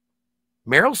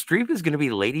 Meryl Streep is going to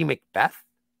be Lady Macbeth?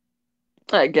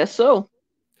 I guess so.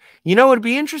 You know, it'd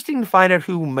be interesting to find out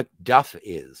who Macduff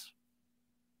is.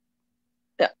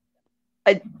 Yeah.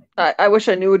 I wish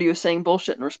I knew what he was saying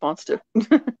bullshit in response to.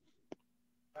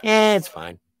 It's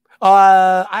fine.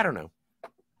 I don't know.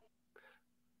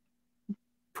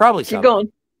 Probably Keep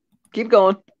going. Keep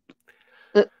going.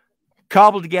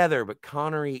 Cobbled together, but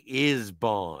Connery is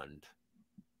Bond.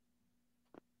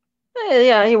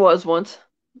 Yeah, he was once.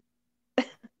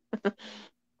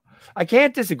 I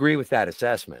can't disagree with that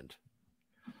assessment.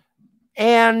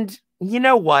 And you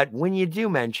know what? When you do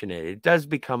mention it, it does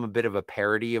become a bit of a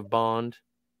parody of Bond.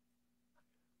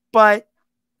 But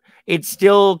it's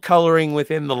still coloring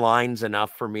within the lines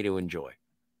enough for me to enjoy.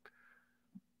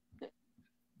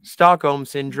 Stockholm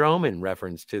Syndrome, in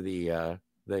reference to the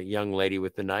young lady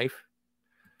with the knife.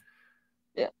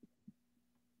 Yeah.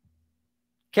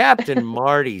 Captain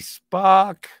Marty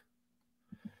Spock.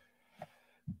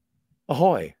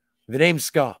 Ahoy. The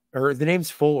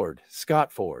name's Ford.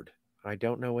 Scott Ford. I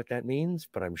don't know what that means,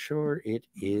 but I'm sure it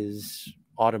is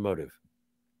automotive.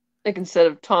 Like instead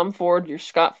of Tom Ford, you're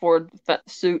Scott Ford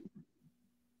suit.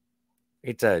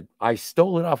 I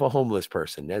stole it off a homeless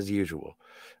person, as usual.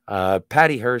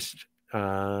 Patty Hearst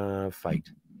fight.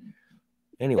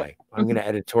 Anyway, I'm going to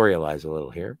editorialize a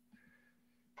little here.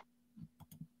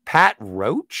 Pat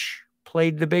Roach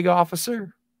played the big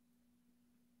officer.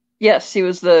 Yes, he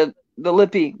was the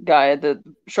lippy guy at the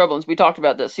Shrublands. We talked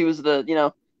about this. He was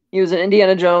he was in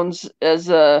Indiana Jones as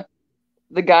the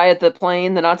guy at the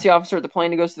plane, the Nazi officer at the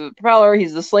plane who goes through the propeller.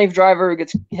 He's the slave driver who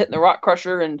gets hit in the rock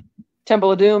crusher and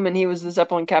Temple of Doom, and he was the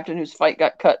Zeppelin captain whose fight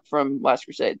got cut from Last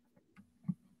Crusade.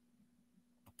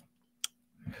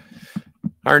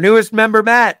 Our newest member,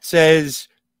 Matt, says,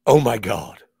 "Oh my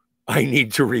God, I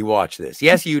need to rewatch this."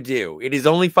 Yes, you do. It is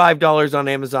only $5 on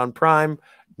Amazon Prime.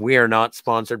 We are not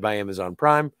sponsored by Amazon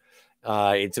Prime.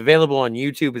 It's available on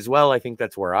YouTube as well. I think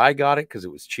that's where I got it because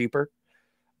it was cheaper.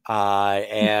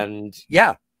 And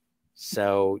yeah,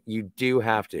 so you do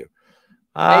have to.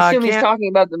 I assume he's talking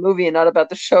about the movie and not about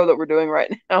the show that we're doing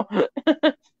right now.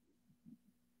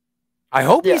 I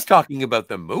hope he's talking about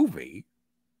the movie.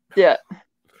 Yeah.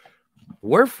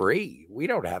 We're free. We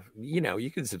don't have,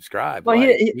 you can subscribe. Well, he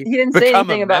didn't say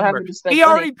anything about having to spend money. He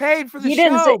already paid for the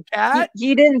show, Kat.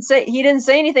 He didn't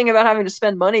say anything about having to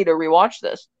spend money to rewatch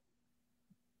this.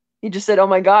 He just said, "Oh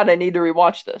my God, I need to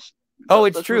rewatch this." Oh,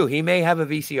 it's true. He may have a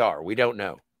VCR. We don't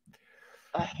know.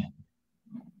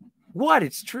 What?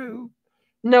 It's true.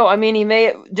 No, I mean, he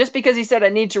may, just because he said, "I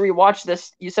need to rewatch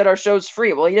this," you said our show's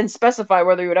free. Well, he didn't specify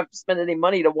whether he would have to spend any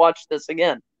money to watch this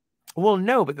again. Well,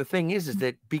 no, but the thing is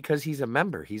that because he's a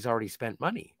member, he's already spent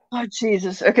money. Oh,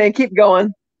 Jesus. Okay, keep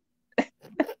going.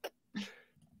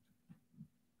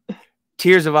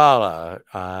 Tears of Allah.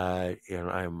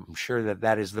 I'm sure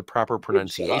that is the proper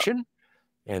pronunciation.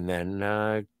 And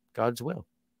then God's will.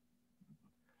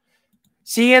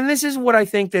 See, and this is what I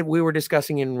think that we were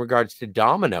discussing in regards to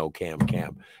Domino Cam,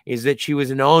 is that she was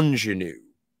an ingenue.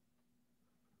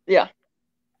 Yeah.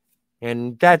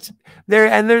 And that's there,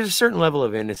 and there's a certain level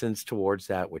of innocence towards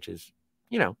that, which is,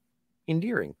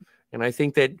 endearing. And I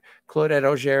think that Claudette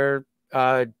Auger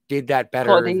did that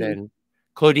better than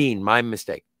Claudine, my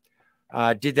mistake.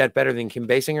 Did that better than Kim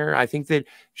Basinger. I think that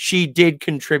she did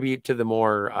contribute to the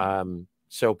more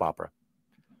soap opera.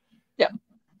 Yeah.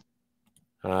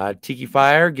 Tiki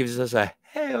Fire gives us a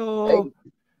hell.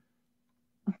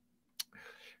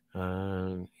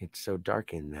 It's so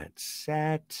dark in that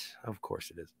set. Of course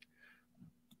it is.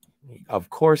 Of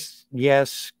course,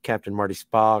 yes. Captain Marty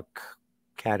Spock.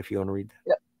 Kat, if you want to read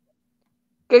that.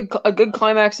 Yeah. A good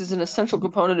climax is an essential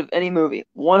component of any movie.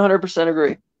 100%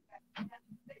 agree.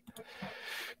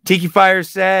 Tiki Fire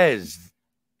says,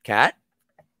 Kat?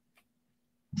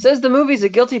 Says the movie's a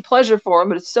guilty pleasure for him,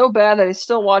 but it's so bad that I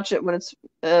still watch it when it's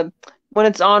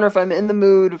on, or if I'm in the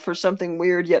mood for something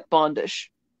weird yet Bondish.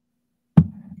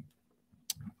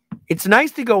 It's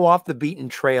nice to go off the beaten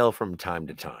trail from time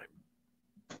to time.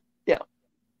 Yeah.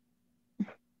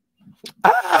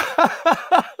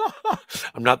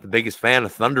 I'm not the biggest fan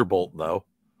of Thunderbolt, though.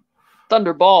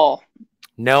 Thunderball.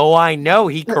 No, I know.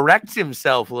 He corrects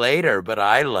himself later, but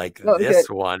I like this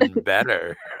one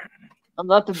better. I'm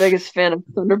not the biggest fan of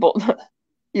Thunderbolt.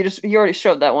 You already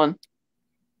showed that one.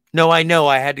 No, I know.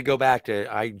 I had to go back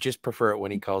to. I just prefer it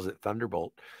when he calls it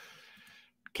Thunderbolt.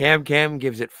 Cam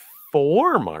gives it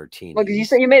 4 Well, because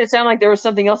Martinis. you made it sound like there was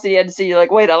something else that you had to see. You're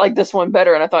like, wait, I like this one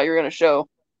better, and I thought you were going to show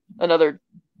another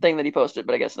thing that he posted,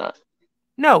 but I guess not.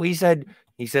 No, he said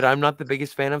I'm not the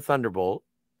biggest fan of Thunderbolt,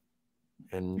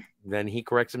 and then he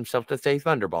corrects himself to say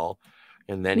Thunderball,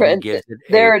 and then he gives it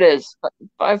there it is,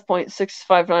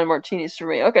 5.659 Martinis for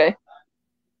me. Okay,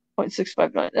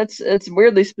 0.659. It's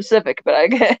weirdly specific, but I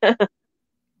get.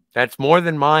 That's more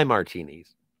than my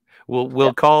Martinis. We'll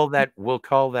Yeah. call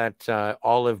that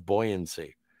olive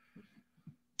buoyancy.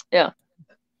 Yeah.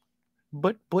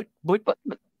 But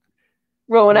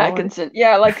Rowan Atkinson.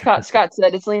 Yeah, like Scott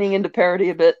said, it's leaning into parody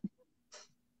a bit.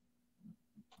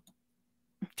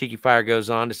 Tiki Fire goes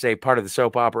on to say part of the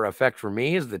soap opera effect for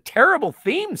me is the terrible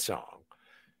theme song.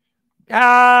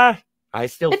 I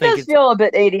still think it does feel a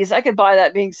bit 80s. I could buy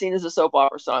that being seen as a soap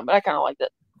opera song, but I kind of liked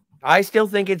it. I still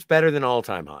think it's better than All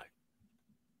Time High.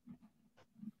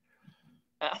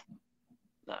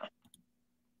 Nah.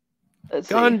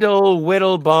 Gundle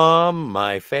Whittlebaum,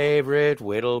 my favorite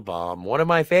Whittlebaum. One of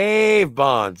my fave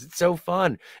bonds. It's so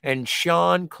fun. And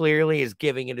Sean clearly is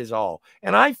giving it his all.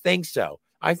 And I think so.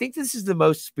 I think this is the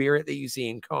most spirit that you see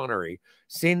in Connery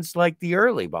since like the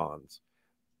early Bonds.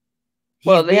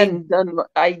 Well, they hadn't done.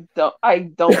 I don't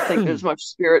think there's much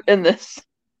spirit in this.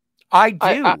 I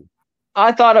do.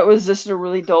 I thought it was just a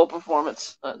really dull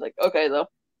performance. I was like, okay, though.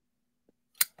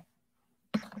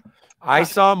 I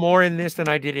saw more in this than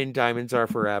I did in Diamonds Are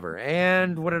Forever.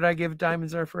 And what did I give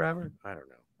Diamonds Are Forever? I don't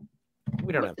know.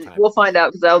 We don't have time. We'll find out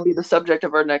because that'll be the subject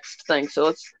of our next thing. So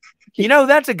let's.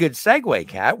 That's a good segue,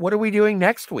 Kat. What are we doing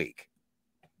next week?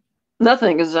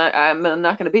 Nothing, because I'm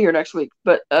not going to be here next week.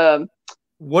 But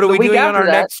what are we doing on our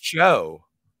next show?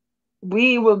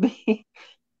 We will be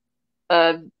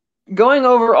going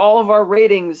over all of our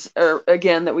ratings,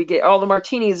 again, that we gave, all the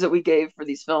Martinis that we gave for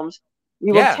these films.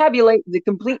 We will tabulate the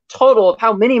complete total of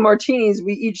how many Martinis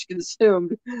we each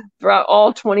consumed throughout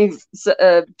all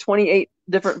 28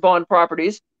 different Bond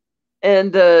properties.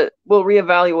 And we'll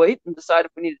reevaluate and decide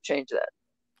if we need to change that.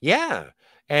 Yeah.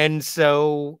 And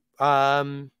so are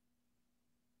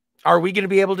we going to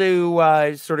be able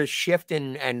to sort of shift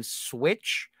and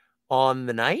switch on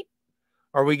the night?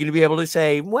 Are we going to be able to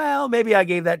say, well, maybe I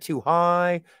gave that too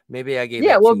high. Maybe I gave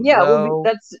that too low.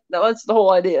 That's the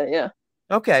whole idea. Yeah.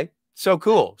 Okay. So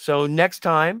cool. So next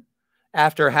time,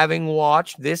 after having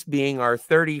watched this being our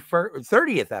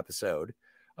 30th episode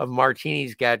of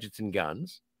Martinis, Gadgets, and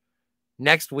Guns,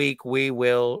 next time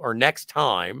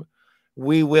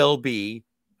we will be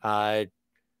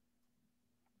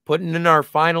putting in our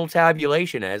final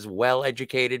tabulation as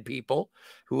well-educated people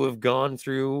who have gone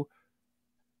through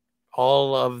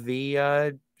all of the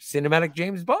cinematic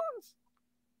James Bonds.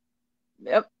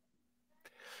 Yep.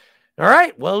 All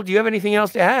right. Well, do you have anything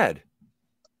else to add?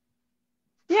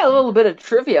 Yeah, a little bit of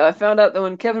trivia. I found out that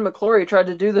when Kevin McClory tried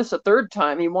to do this a third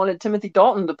time, he wanted Timothy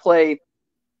Dalton to play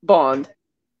Bond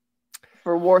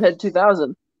for Warhead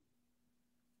 2000.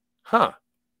 Huh.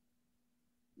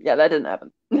 Yeah, that didn't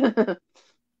happen.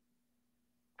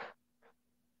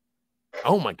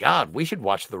 Oh my God, we should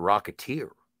watch The Rocketeer.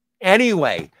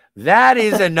 Anyway, that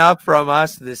is enough from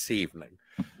us this evening.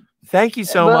 Thank you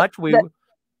so much.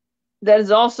 That is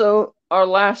also our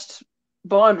last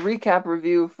Bond recap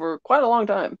review for quite a long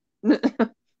time. And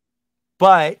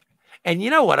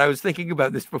you know what? I was thinking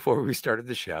about this before we started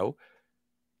the show.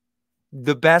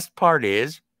 The best part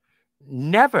is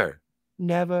never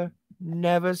say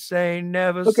never, say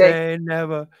never say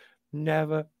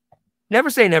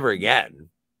never again.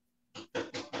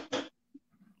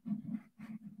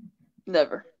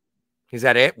 Never. Is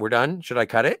that it? We're done? Should I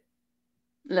cut it?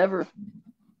 Never.